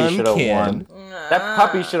puppy should have won. That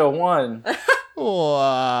puppy should have won.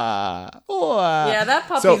 Yeah, that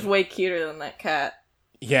puppy's way cuter than that cat.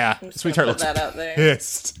 Yeah, Sweetheart looks that out there.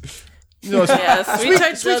 pissed. No, Yeah,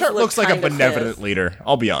 Sweetheart looks like a benevolent pissed. leader.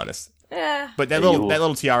 I'll be honest. Yeah. But that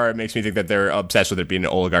little tiara makes me think that they're obsessed with it being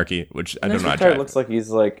an oligarchy, which I don't know. Sweetheart looks like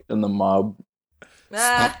he's like in the mob. He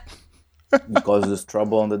causes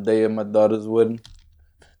trouble on the day of my daughter's wedding.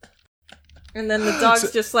 And then the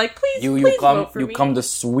dog's just like, please, You please come vote for me. to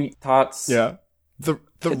Sweet Tots. Yeah. The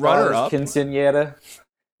runner up. Quinceañera,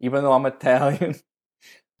 even though I'm Italian.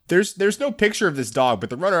 There's no picture of this dog, but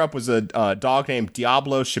the runner up was a dog named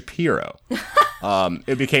Diablo Shapiro.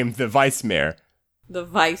 It became the vice mayor. The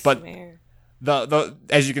vice mayor. The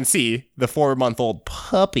as you can see, the 4-month-old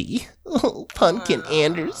puppy, Pumpkin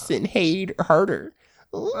Anderson Harder.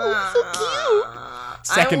 Oh, so cute.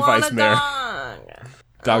 Second vice mayor.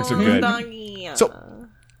 Dogs are good. Doggy. So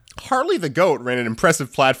Harley the goat ran an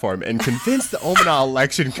impressive platform and convinced the Omaha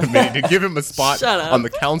election committee to give him a spot on the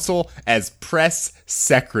council as press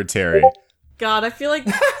secretary. God, I feel like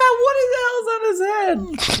What the hell's on his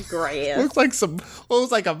head? grass.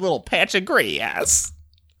 Looks like a little patch of grass.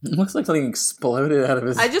 It looks like something exploded out of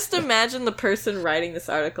his I just imagine the person writing this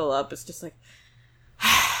article up is just like,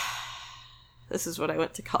 this is what I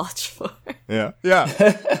went to college for. Yeah.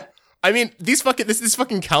 I mean, this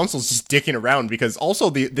fucking council's just dicking around because also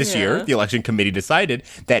this year, the election committee decided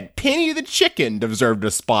that Penny the chicken deserved a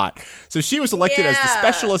spot. So she was elected as the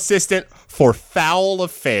special assistant for foul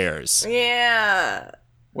affairs. Yeah.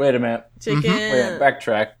 Wait a minute. Chicken. Wait,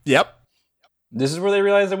 backtrack. Yep. This is where they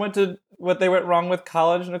realized they went wrong with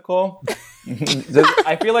college, Nicole.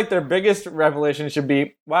 I feel like their biggest revelation should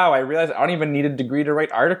be, wow, I realized I don't even need a degree to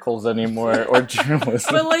write articles anymore or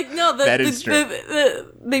journalism. But like, no, That is true.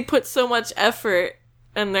 they put so much effort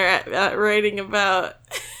and they're at writing about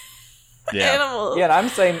animals. Yeah, and I'm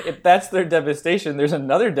saying if that's their devastation, there's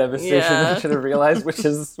another devastation they should have realized, which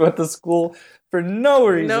is what the school, for no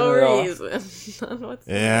reason at all.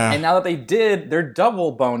 Yeah. And now that they did, they're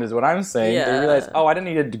double boned is what I'm saying. Yeah. They realized, oh, I didn't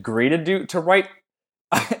need a degree to write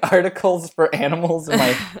articles for animals in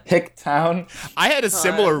my hick town. I had a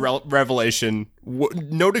similar revelation.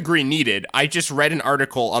 No degree needed. I just read an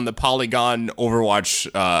article on the Polygon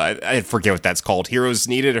Overwatch. I forget what that's called. Heroes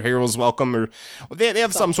Needed or Heroes Welcome, or they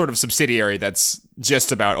have some sort of subsidiary that's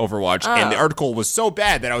just about Overwatch. And the article was so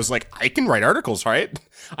bad that I was like, I can write articles, right?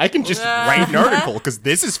 I can just write an article because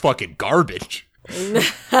this is fucking garbage.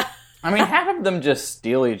 I mean, half of them just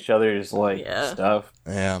steal each other's stuff.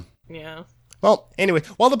 Yeah. Yeah. Well, anyway,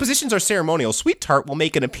 while the positions are ceremonial, Sweetheart will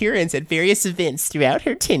make an appearance at various events throughout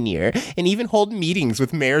her tenure and even hold meetings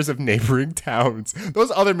with mayors of neighboring towns.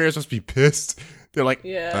 Those other mayors must be pissed. They're like,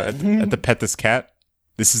 at the Pet This Cat,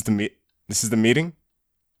 this is the meeting? This is the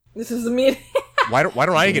meeting. Why don't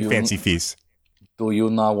I get fancy fees? Do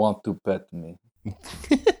you not want to pet me?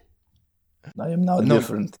 I am now a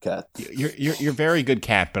different cat. You're a very good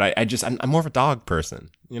cat, but I'm more of a dog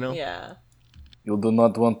person, you know? Yeah. You do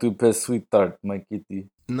not want to pet Sweetheart, my kitty.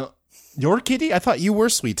 No. Your kitty? I thought you were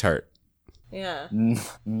Sweetheart. Yeah.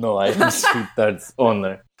 No, I am Sweetheart's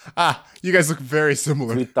owner. Ah, you guys look very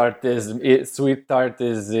similar. Sweetheart is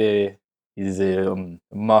a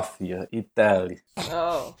mafia, Italy.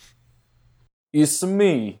 Oh. It's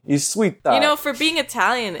me. It's Sweetheart. You know, for being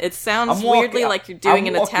Italian, it sounds I'm walking- weirdly like you're doing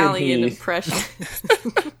I'm an walking Italian here. impression.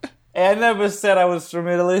 I never said I was from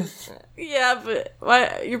Italy. Yeah, but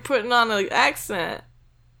why you're putting on an accent?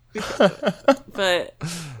 But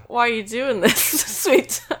why are you doing this,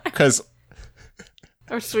 Sweetheart? Because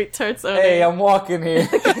Or Sweetheart's own. Hey, I'm walking here.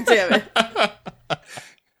 Damn it.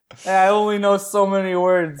 I only know so many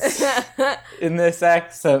words in this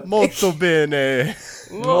accent. molto bene.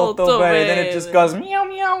 Molto bene. Then it just goes meow,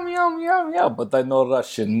 meow, meow, meow, meow. But I know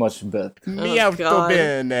Russian much better. Miauto God.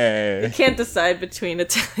 bene. Can't decide between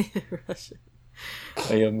Italian and Russian.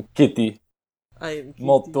 I am Kitty. I am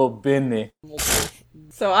Molto bene.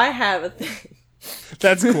 So I have a thing.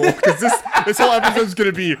 That's cool because this whole episode is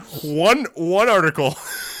gonna be one article.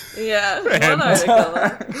 Yeah, one article.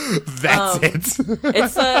 That's it.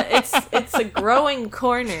 It's a growing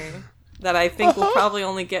corner that I think will probably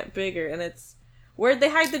only get bigger, and it's where'd they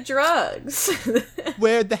hide the drugs?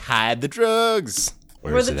 Where'd they hide the drugs?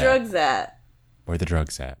 Where the drugs at? Where the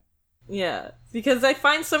drugs at? Yeah, because I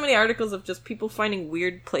find so many articles of just people finding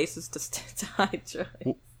weird places to hide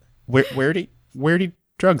drugs. Where do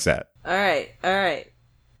drugs at? All right.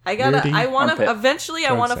 I Nerdy want armpit. to, eventually I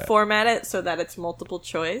Drug want to set. format it so that it's multiple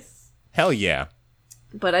choice. Hell yeah.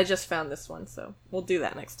 But I just found this one, so we'll do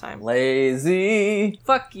that next time. Lazy.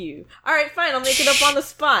 Fuck you. Alright, fine, I'll make it up on the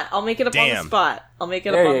spot.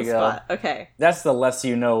 There you Spot. Okay. That's the less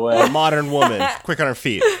you know A way. modern woman, quick on her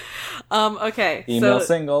feet. Okay. Female so,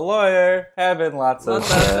 single lawyer having lots of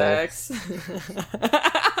lots of sex. sex.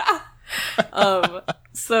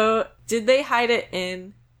 So did they hide it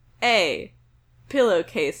in A,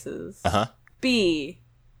 pillowcases, Uh-huh. B,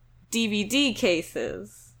 DVD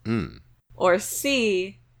cases, Mm. or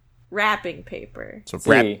C, wrapping paper? So See,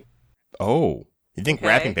 wrap. Oh, you think Okay.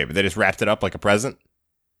 wrapping paper? They just wrapped it up like a present?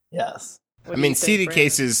 yes. What I do mean, you think, CD Brandon?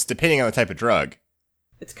 cases, depending on the type of drug.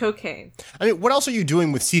 It's cocaine. I mean, what else are you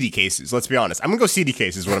doing with CD cases? Let's be honest. I'm gonna go CD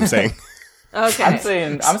cases. Is what I'm saying. Okay. I'm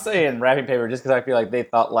saying wrapping paper just because I feel like they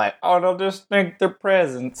thought like, oh, they'll just think they're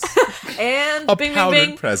presents. And A bing, bing, powdered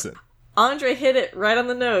bing. present. Andre hit it right on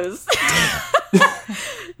the nose.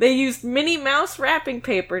 They used Minnie Mouse wrapping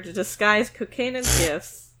paper to disguise cocaine as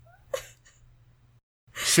gifts.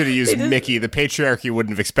 Should have used They just- Mickey. The patriarchy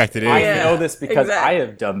wouldn't have expected I it. Yeah, know this because exactly. I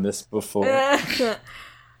have done this before.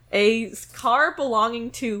 A car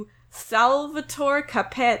belonging to Salvatore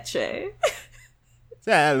Salvatore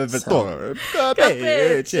Capeche,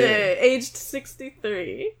 Capeche. aged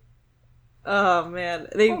 63. Oh man,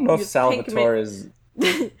 they I don't know if used Salvatore is.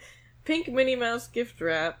 pink Minnie Mouse gift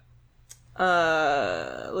wrap.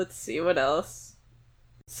 Let's see what else.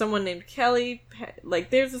 Someone named Kelly. Like,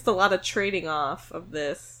 there's just a lot of trading off of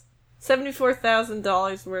this.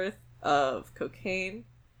 $74,000 worth of cocaine.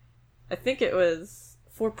 I think it was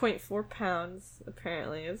 4.4 pounds.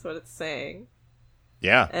 Apparently, is what it's saying.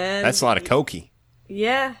 Yeah, And that's a lot of cokey.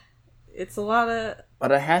 Yeah, it's a lot of.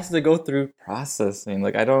 But it has to go through processing.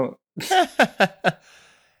 Like, I don't.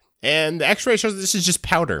 And the X-ray shows this is just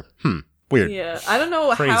powder. Weird. Yeah, I don't know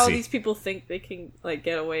how Crazy. these people think they can like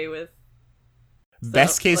get away with.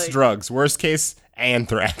 Best stuff, case like- drugs, worst case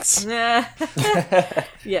anthrax.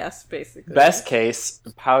 Yes, basically. Best case,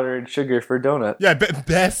 powdered sugar for donut. Yeah,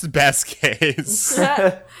 best case.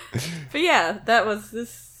 But yeah, that was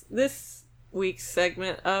this week's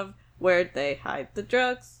segment of Where'd They Hide the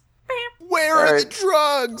Drugs? Where are the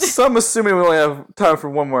Alright. drugs? So I'm assuming we only have time for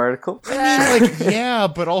one more article. Like, yeah,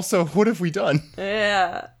 but also, what have we done?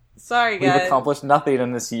 Yeah. Sorry, We've guys. accomplished nothing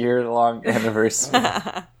in this year-long anniversary.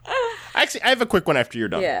 Actually, I have a quick one after you're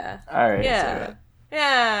done. Yeah. All right. Yeah.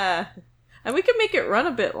 Yeah. And we could make it run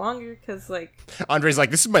a bit longer because, like, Andre's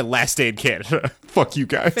like, this is my last day in Canada. Fuck you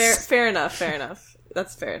guys. fair enough.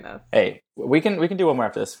 That's fair enough. Hey, we can do one more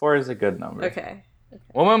after this. 4 is a good number. Okay.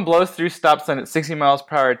 Woman blows through stop sign at 60 miles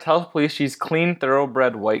per hour. Tells police she's clean,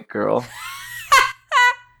 thoroughbred white girl.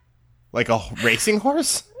 Like a racing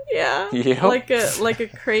horse? Yeah. Yep. Like a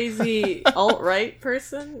crazy alt-right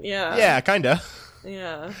person. Yeah. Yeah, kinda.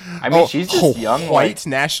 Yeah. I mean, she's just young, white like,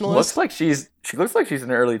 nationalist. she looks like she's in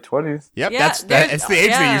her early 20s. Yep, Yeah, that's the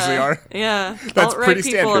age they usually are. Yeah. That's alt-right pretty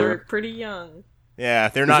people standard. are pretty young. Yeah,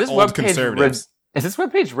 they're not this old webpage conservatives. Is this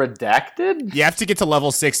webpage redacted? You have to get to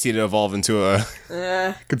level 60 to evolve into a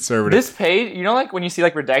conservative. This page, you know, like when you see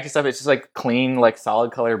like redacted stuff, it's just like clean, like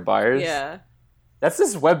solid color bars. Yeah. That's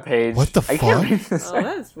this webpage. What the I can't fuck? read this. Oh,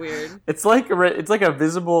 that's weird. It's like a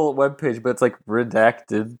visible webpage, but it's like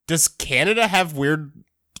redacted. Does Canada have weird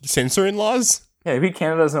censoring laws? Yeah, maybe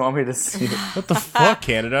Canada doesn't want me to see it. What the fuck,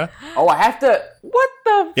 Canada? Oh, I have to. What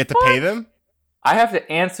the? You have to pay them? I have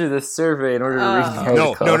to answer this survey in order to read the No,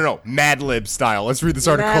 article. no. Mad Lib style. Let's read this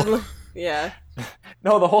article. Yeah.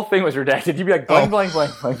 No, the whole thing was redacted. You'd be like blank, blank,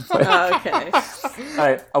 blank, blank, blank. Oh, okay. All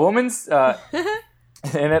right, a woman's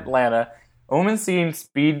in Atlanta. A woman seen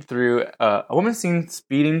speeding through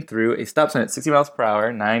a stop sign at 60 miles per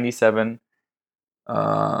hour, 97.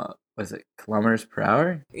 What is it? Kilometers per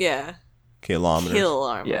hour? Yeah. Kilometers. Kill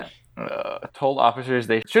armor. Yeah. Told officers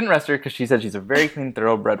they shouldn't arrest her because she said she's a very clean,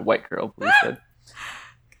 thoroughbred white girl. Police said.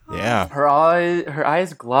 Yeah. Her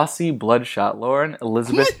eyes glossy, bloodshot. Lauren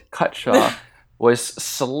Elizabeth Cutshaw was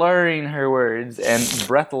slurring her words, and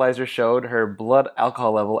breathalyzer showed her blood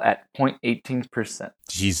alcohol level at 0.18%,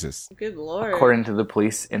 Jesus. Good lord. according to the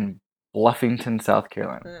police in Bluffington, South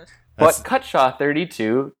Carolina. That's- But Cutshaw,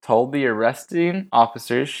 32, told the arresting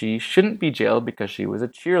officers she shouldn't be jailed because she was a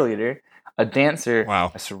cheerleader, a dancer,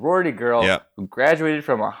 Wow. a sorority girl Yep. who graduated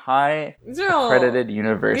from a high These are all accredited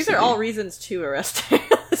university. These are all reasons to arrest her.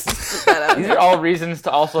 Let's just put that out These there. are all reasons to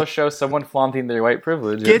also show someone flaunting their white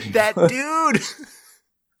privilege. Get that dude!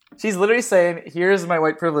 She's literally saying, "Here's my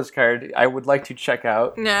white privilege card. I would like to check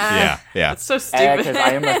out." Nah. Yeah. That's so stupid. Because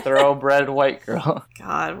I am a thoroughbred white girl.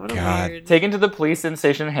 God, what a God. weird. Taken to the police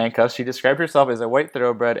station in handcuffs, she described herself as a white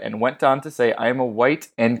thoroughbred and went on to say, "I am a white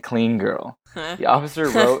and clean girl." The officer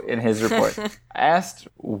wrote in his report. I asked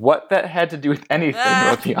what that had to do with anything,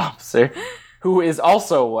 wrote the officer, who is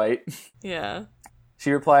also white. Yeah.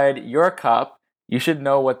 She replied, "You're a cop. You should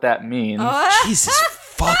know what that means. Jesus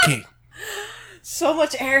fucking. So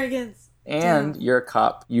much arrogance. And you're a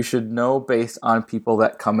cop. You should know based on people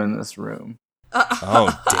that come in this room."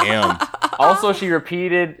 Oh, damn. Also, she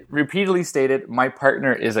repeatedly stated, "My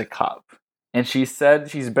partner is a cop." And she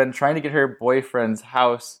said she's been trying to get to her boyfriend's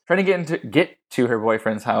house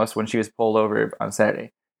when she was pulled over on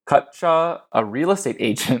Saturday. Cutshaw, a real estate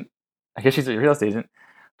agent, I guess she's a real estate agent,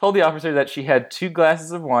 told the officer that she had 2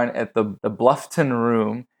 glasses of wine at the Bluffton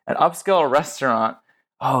Room, an upscale restaurant.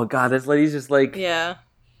 Oh God, this lady's just like, Yeah.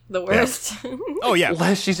 The worst. Oh,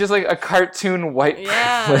 yeah. she's just like a cartoon white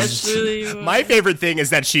Yeah, privilege. that's really. My favorite thing is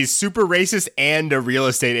that she's super racist and a real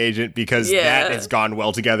estate agent because Yeah. that has gone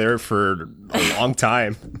well together for a long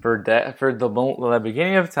time. for the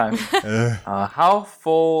beginning of time. How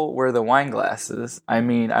full were the wine glasses? I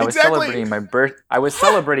mean, I was Exactly. celebrating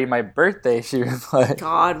my birthday. She replied.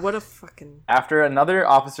 God, what a fucking. After another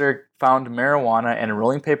officer found marijuana and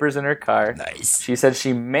rolling papers in her car, Nice. she said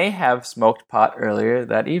she may have smoked pot earlier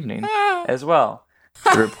that evening as well.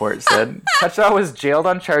 The report said Cutshaw was jailed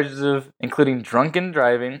on charges of including drunken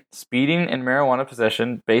driving, speeding, and marijuana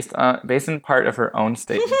possession, based in part of her own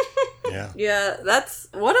statement. Yeah. Yeah, that's.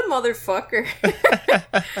 What a motherfucker.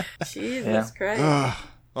 Jesus Yeah. Christ. Well,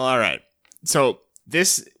 all right. So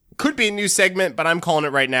this could be a new segment, but I'm calling it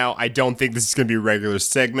right now. I don't think this is going to be a regular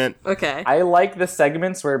segment. Okay. I like the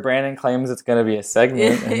segments where Brandon claims it's going to be a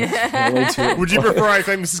segment. And really do it. Would you prefer I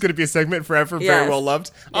claim this is going to be a segment forever, very Yes. well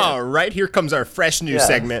loved? All right, here comes our fresh new Yeah.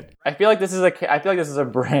 segment. I feel like this is a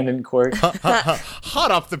Brandon quirk.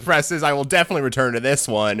 Hot off the presses, I will definitely return to this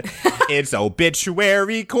one. It's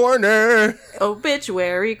Obituary Corner.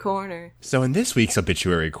 Obituary corner. So in this week's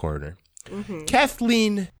Obituary Corner,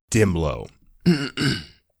 Kathleen Dimlow.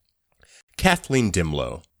 Kathleen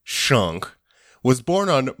Dimlow, Shunk, was born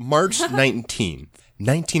on March 19,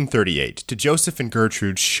 1938, to Joseph and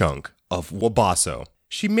Gertrude Shunk of Wabasso.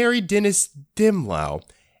 She married Dennis Dimlow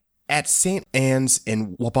at St. Anne's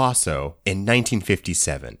in Wabasso in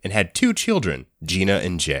 1957 and had 2 children, Gina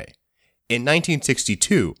and Jay. In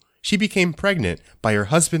 1962, she became pregnant by her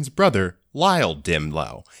husband's brother, Lyle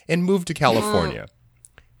Dimlow, and moved to California.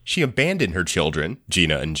 She abandoned her children,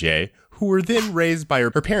 Gina and Jay, who were then raised by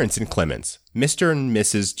her parents in Clements, Mr. and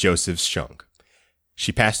Mrs. Joseph Shunk.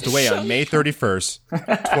 She passed away on May 31st,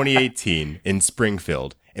 2018, in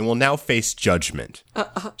Springfield, and will now face judgment.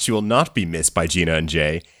 She will not be missed by Gina and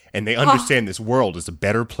Jay, and they understand this world is a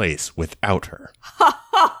better place without her.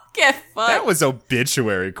 Get fucked. That was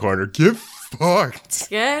Obituary Corner. Get fucked.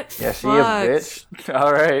 Get Yeah, fucked. she a bitch.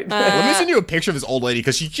 All right. Let me send you a picture of this old lady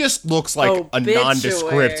because she just looks like a Obituary.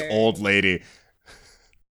 nondescript old lady.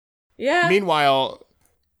 Yeah.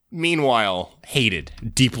 Meanwhile, hated,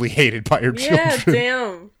 deeply hated by her Yeah, children.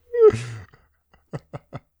 damn.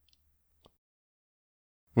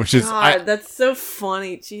 Which is, God, that's so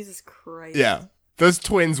funny. Jesus Christ. yeah. Those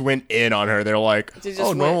twins went in on her. They're like, They just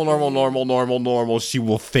oh, went- normal. She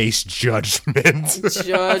will face judgment.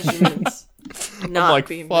 Judgment. I'm Not like,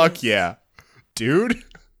 be fuck missed. yeah. Dude.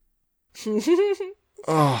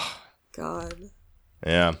 Oh, God.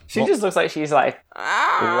 yeah. She just looks like she's like,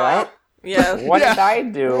 what? Yeah. What did I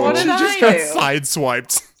do? What She did just I got do?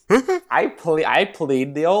 sideswiped. I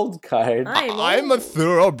plead the old card. I'm a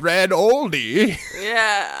thoroughbred oldie.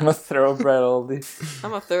 Yeah. I'm a thoroughbred oldie.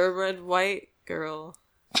 I'm a thoroughbred white girl.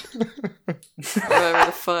 Whatever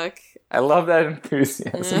the fuck. I love that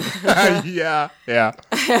enthusiasm. yeah.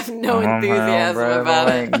 I have no enthusiasm about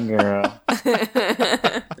it. Girl.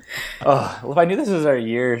 Oh, well, if I knew this was our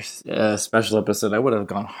year's special episode, I would have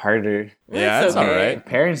gone harder. Yeah, that's okay. all right.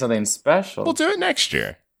 Preparing something special. We'll do it next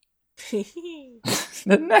year.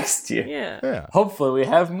 The next year. Yeah. Yeah. Hopefully, we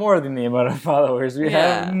have more than the amount of followers we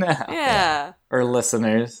have now. Yeah. Or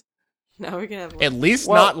listeners. Now we're gonna have At least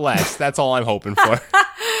Well- not less. That's all I'm hoping for.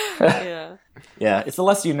 yeah. Yeah, it's the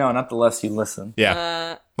less you know, not the less you listen.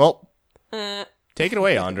 Yeah. Well, Uh, take it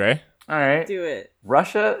away, Andre. All right. do it.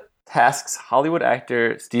 Russia tasks Hollywood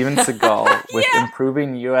actor Steven Seagal with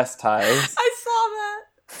improving U.S. ties. I saw that.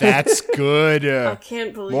 That's good. I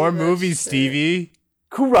can't believe More that movies, shit. Stevie.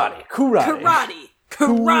 Karate. Karate.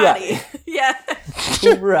 Karate. Yeah.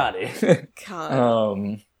 Karate.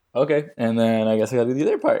 God. Okay, and then I guess I gotta do the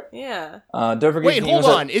other part. Yeah. Don't forget. Wait, you can hold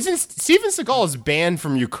email us on. Isn't Steven Seagal is banned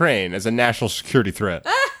from Ukraine as a national security threat?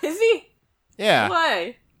 Is he? Yeah,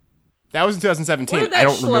 Why? that was in 2017. What did that I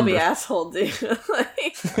don't schlubby remember. asshole do?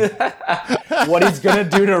 at what he's gonna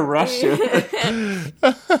do to Russia.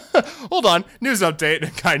 Hold on. News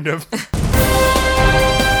update, kind of.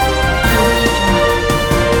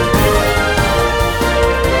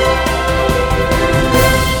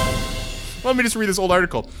 Let me just read this old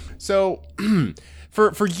article. So,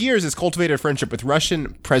 for years, it's cultivated a friendship with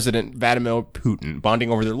Russian President Vladimir Putin, bonding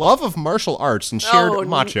over their love of martial arts and shared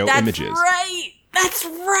macho images. That's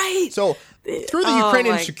right. So, through the Oh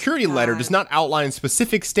Ukrainian my security letter God. does not outline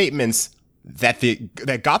specific statements that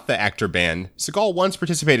got the actor banned. Seagal once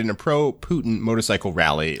participated in a pro-Putin motorcycle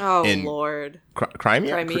rally Oh in Lord.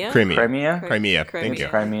 Crimea? Crimea? Crimea? Crimea. Thank you.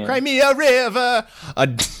 Crimea. Crimea. Crimea River, a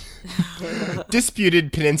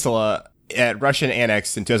disputed peninsula at Russian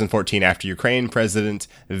annex in 2014 after Ukraine President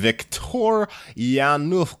Viktor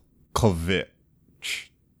Yanukovych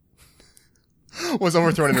was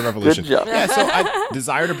overthrown in a revolution. Good job. Yeah, so I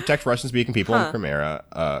desire to protect Russian-speaking people in Crimea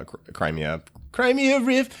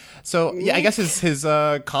River. So yeah, I guess his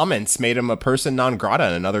comments made him a person non grata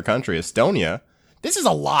in another country, Estonia. This is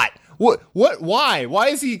a lot. What? Why?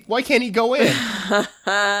 Why can't he go in?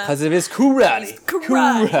 Because of his karate.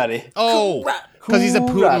 Karate. Oh, because he's a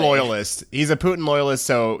Putin Karate. loyalist. He's a Putin loyalist,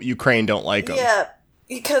 so Ukraine don't like him. Yeah,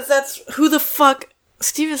 because that's who the fuck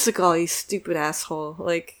Steven Seagal, you stupid asshole.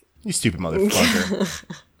 Like, You stupid motherfucker.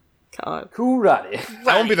 God. Karate.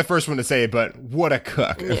 I won't be the first one to say it, but what a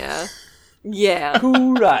cuck. Yeah. Yeah.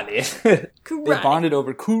 Karate. They Karate. bonded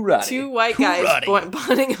over karate. Two white guys Karate.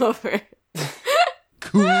 bonding over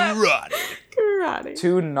Karate. karate.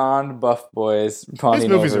 Two non-buff boys bonding These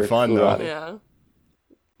movies over are fun, though. karate. Yeah.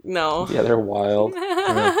 No. Yeah, they're wild.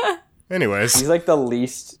 Anyways. He's like the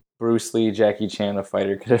least Bruce Lee, Jackie Chan a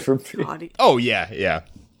fighter could ever be. God, Oh, yeah.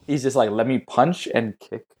 He's just like, let me punch and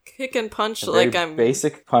kick. kick and punch A very like I'm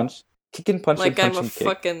basic punch. Kick and punch like and I'm punch a and kick.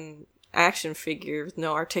 fucking action figure with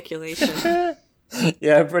no articulation.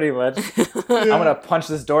 Yeah, pretty much. I'm gonna punch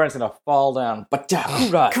this door and it's gonna fall down. But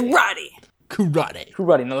karate. Karate. Karate.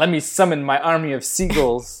 Karate. Now let me summon my army of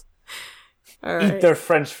seagulls. All Eat right. their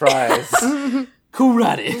french fries.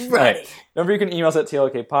 Karate. Right. Remember, you can email us at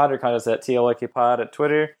tlokpod or contact us at tlokpod at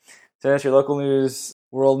Twitter. Send us your local news,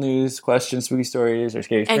 world news, questions, spooky stories, or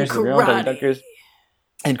scary And experiences of your own Dungeon karate. Dunkers.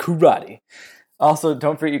 And karate. Also,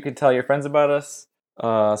 don't forget you can tell your friends about us. Some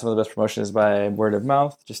of the best promotion is by word of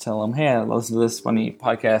mouth. Just tell them, hey, I listen to this funny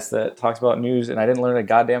podcast that talks about news, and I didn't learn a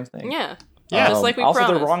goddamn thing. Yeah. Yeah. Just like we also,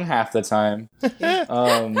 promised. they're wrong half the time.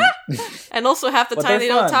 And also half the But time they're they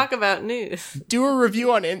don't fun. talk about news. Do a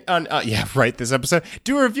review on this episode.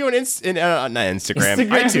 Do a review on not Instagram,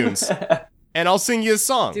 iTunes, and I'll sing you a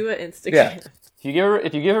song. Do it Instagram. Yeah.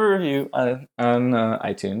 If you give a review on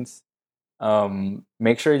iTunes,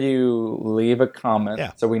 make sure you leave a comment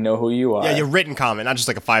Yeah. so we know who you are. Yeah, your written comment, not just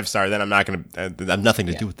like a 5-star. Then I'm not gonna. I have nothing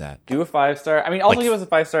to do with that. Do a 5-star. I mean, also Like- give us a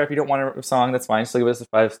 5-star if you don't want a song. That's fine. Still give us a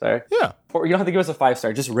 5-star. Yeah. Or you don't have to give us a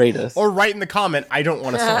 5-star. Just rate us. Or write in the comment, I don't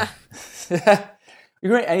want a song. You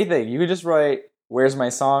can write anything. You could just write, "Where's my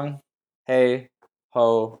song? Hey,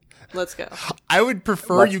 ho." Let's go. I would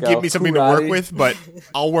prefer Let's you go. give me something to work Karate. with, but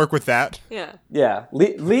I'll work with that. Yeah. Yeah.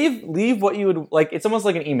 Leave what you would like. It's almost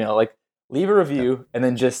like an email. Like, leave a review and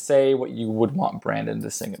then just say what you would want Brandon to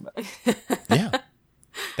sing about. Yeah.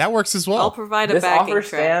 That works as I'll well. provide a This backing offer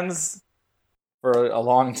track. stands for a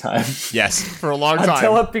long time. Yes, for a long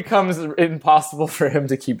Until time. it becomes impossible for him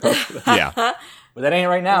to keep up with it. Yeah. But that ain't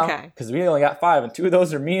right now. Okay. Because we only got 5, and 2 of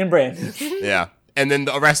those are me and Brandon. Yeah. And then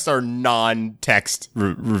the rest are non-text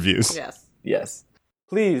reviews. Yes. Yes.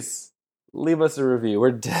 Please leave us a review.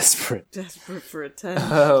 We're desperate. Desperate for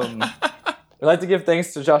attention. We'd like to give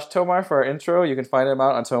thanks to Josh Tomar for our intro. You can find him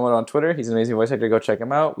out on Tomar on Twitter. He's an amazing voice actor. Go check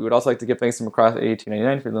him out. We would also like to give thanks to Macross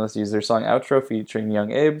 8299 for letting us use their song Outro featuring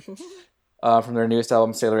Young Abe from their newest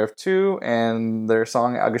album Sailor F2 and their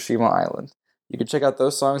song Agashima Island. You can check out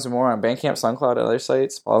those songs and more on Bandcamp, SoundCloud, and other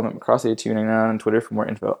sites. Follow them at Macross 8299 on Twitter for more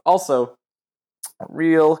info. Also,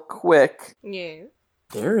 real quick, Yeah.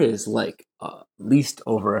 there is like at least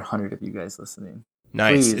over 100 of you guys listening.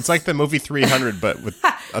 Nice. Please. It's like the movie 300, but with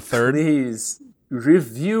a third. Please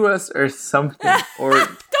review us or something, or Don't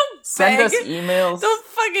send beg. us emails. Don't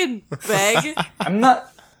fucking beg. I'm not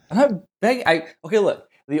begging. Okay, look.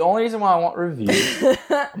 The only reason why I want reviews,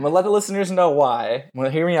 I'm gonna let the listeners know why. I'm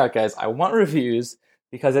gonna hear me out, guys. I want reviews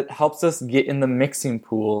because it helps us get in the mixing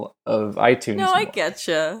pool of iTunes. No, I more.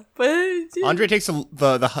 getcha. But Andre takes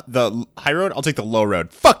the high road. I'll take the low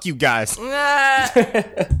road. Fuck you guys.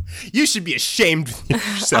 You should be ashamed of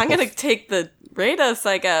yourself. I'm gonna take the Rados,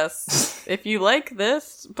 I guess. If you like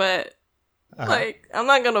this, but like, I'm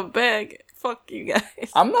not gonna beg. Fuck you guys.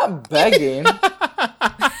 I'm not begging.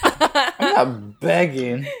 I'm not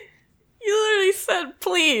begging. You literally said,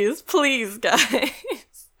 please, please, guys.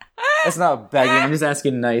 That's not begging. I'm just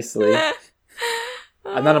asking nicely.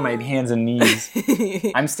 I'm not on my hands and knees.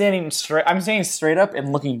 I'm standing straight up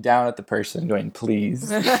and looking down at the person, going, "Please."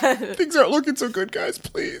 Things aren't looking so good, guys.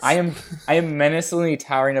 Please. I am menacingly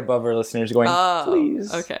towering above our listeners, going,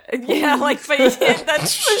 "Please." Okay. Yeah, like, but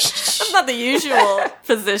that's not the usual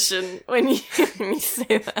position when you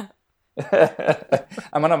say that.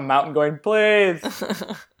 I'm on a mountain going, "Please,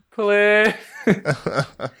 please."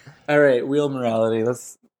 All right, wheel morality.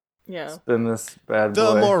 Let's spin this bad boy.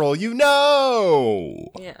 The moral, you know.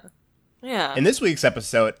 Yeah. In this week's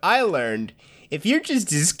episode, I learned if you're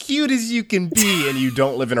just as cute as you can be and you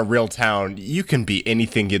don't live in a real town, you can be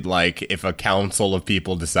anything you'd like if a council of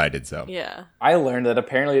people decided so. Yeah. I learned that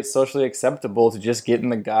apparently it's socially acceptable to just get in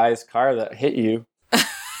the guy's car that hit you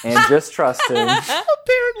and just trust him.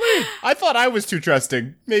 Apparently. I thought I was too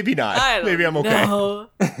trusting. Maybe not. Maybe I'm okay. No.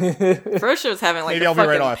 Frosh was having like Maybe a I'll be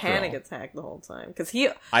right fucking after panic all. attack the whole time. Because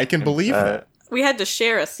I can believe that. we had to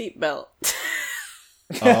share a seatbelt.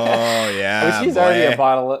 Oh, yeah. I mean, she's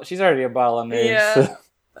already a bottle of news. Yeah. So.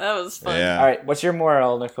 That was fun. Yeah. All right, what's your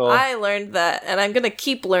moral, Nicole? I learned that, and I'm going to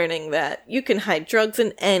keep learning that you can hide drugs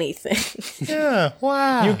in anything. Yeah,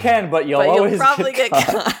 wow. You can, but you'll but always you'll probably get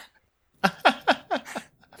caught.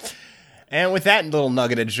 And with that little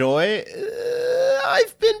nugget of joy,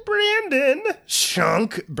 I've been Brandon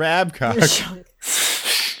Shunk Babcock.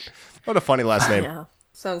 What a funny last name. Yeah.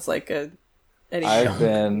 Sounds like a Eddie I've Shunk.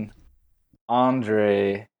 been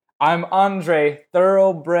Andre. I'm Andre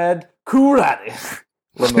Thoroughbred Kurati.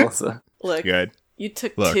 Lamosa. Look, Good. you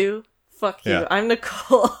took Look. 2. Fuck you. Yeah. I'm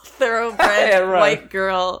Nicole, thoroughbred Yeah, right. white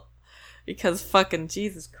girl. Because fucking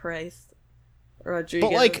Jesus Christ. Rodriguez.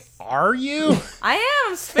 But, like, are you? I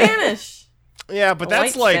am Spanish. Yeah, but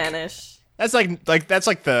that's White like... Spanish. That's like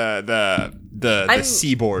the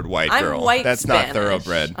seaboard white I'm girl. white That's Spanish. not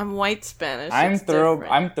thoroughbred. I'm white Spanish. I'm It's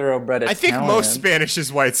different. thoroughbred Italian. I think most Spanish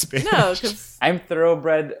is white Spanish. No, because I'm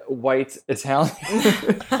thoroughbred white Italian.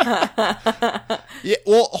 Yeah,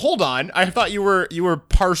 well, hold on. I thought you were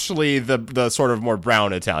partially the sort of more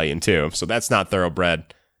brown Italian too. So that's not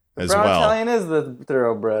thoroughbred as Brown well. Italian is the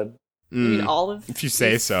thoroughbred. you mean olive. If you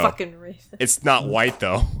say so. Fucking racist. It's not white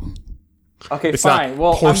though. Okay, It's fine. not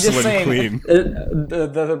Well, I'm just porcelain saying, clean.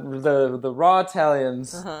 the raw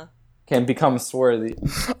Italians can become swarthy.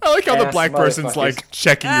 I like how the Ass black person's motherfuckers. like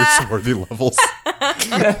checking your swarthy levels.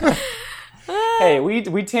 Hey, we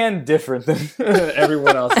tan different than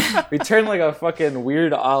everyone else. We turn like a fucking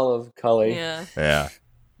weird olive color. Yeah. Yeah.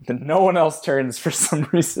 That no one else turns for some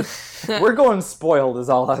reason. We're going spoiled, is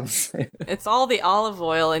all I'm saying. It's all the olive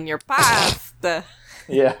oil in your pasta.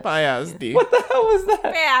 Yeah. Pasta. What the hell was that?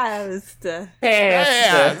 Pasta.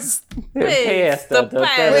 Yes. Pasta.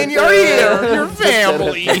 Pasta. When you're here, your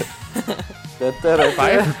family.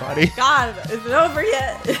 Bye, everybody. God, is it over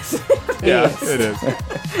yet? Yeah, it is.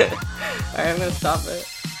 Alright, I'm gonna stop it.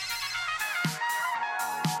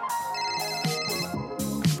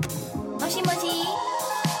 もしもし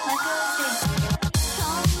マクロスです今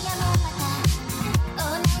夜もまた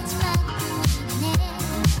同じマックにね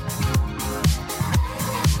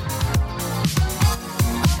お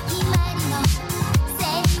決まりのセ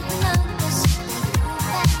リフの残して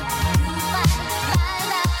バイ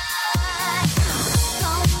バイ今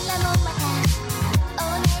夜もまた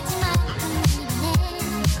同じマックにね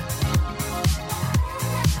お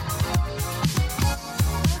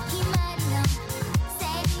決まりのセ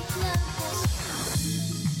リフの残して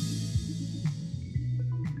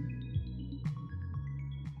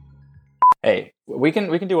Hey, we can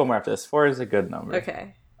do one more after this. 4 is a good number.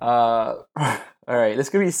 Okay. All right. This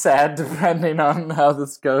could be sad depending on how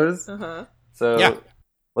this goes. Uh-huh. So, Yeah.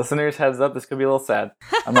 listeners, heads up. This could be a little sad.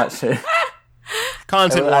 I'm not sure.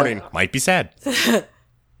 Content warning. Might be sad.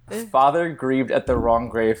 Father grieved at the wrong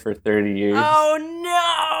grave for 30 years. Oh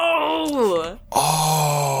no!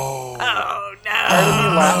 Oh. Oh no! Part of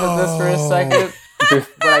me laughed at this for a second,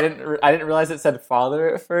 but I didn't realize it said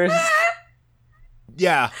father at first.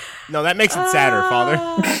 Yeah. No, that makes it sadder, Father.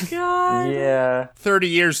 Oh god! Yeah. 30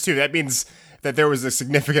 years, too. That means that there was a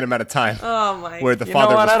significant amount of time Oh my where the You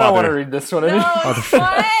father know what? was I don't want to father. read this one No, anymore.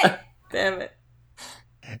 what? Damn it.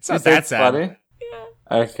 It's not that sad. Funny.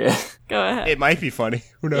 Okay. Go ahead. It might be funny.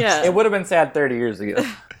 Who knows? Yeah. It would have been sad 30 years ago.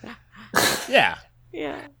 Yeah.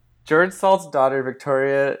 Yeah. George Salt's daughter,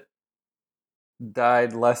 Victoria,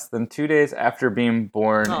 died less than 2 days after being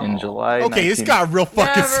born in July. Okay, this got real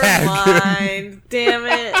fucking Never sad. mind. Damn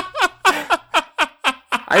it.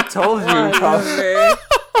 I told you. Carl. Whatever.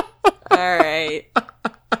 All right.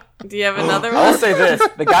 Do you have another I'll one? say this: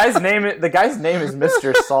 the guy's name is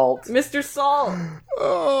Mr. Salt. Mr. Salt.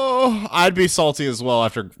 Oh, I'd be salty as well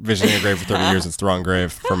after visiting a grave for 30 years. It's the wrong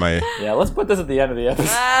grave for my... Yeah, let's put this at the end of the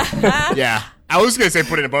episode. Yeah. I was going to say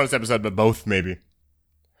put it in a bonus episode, but both maybe.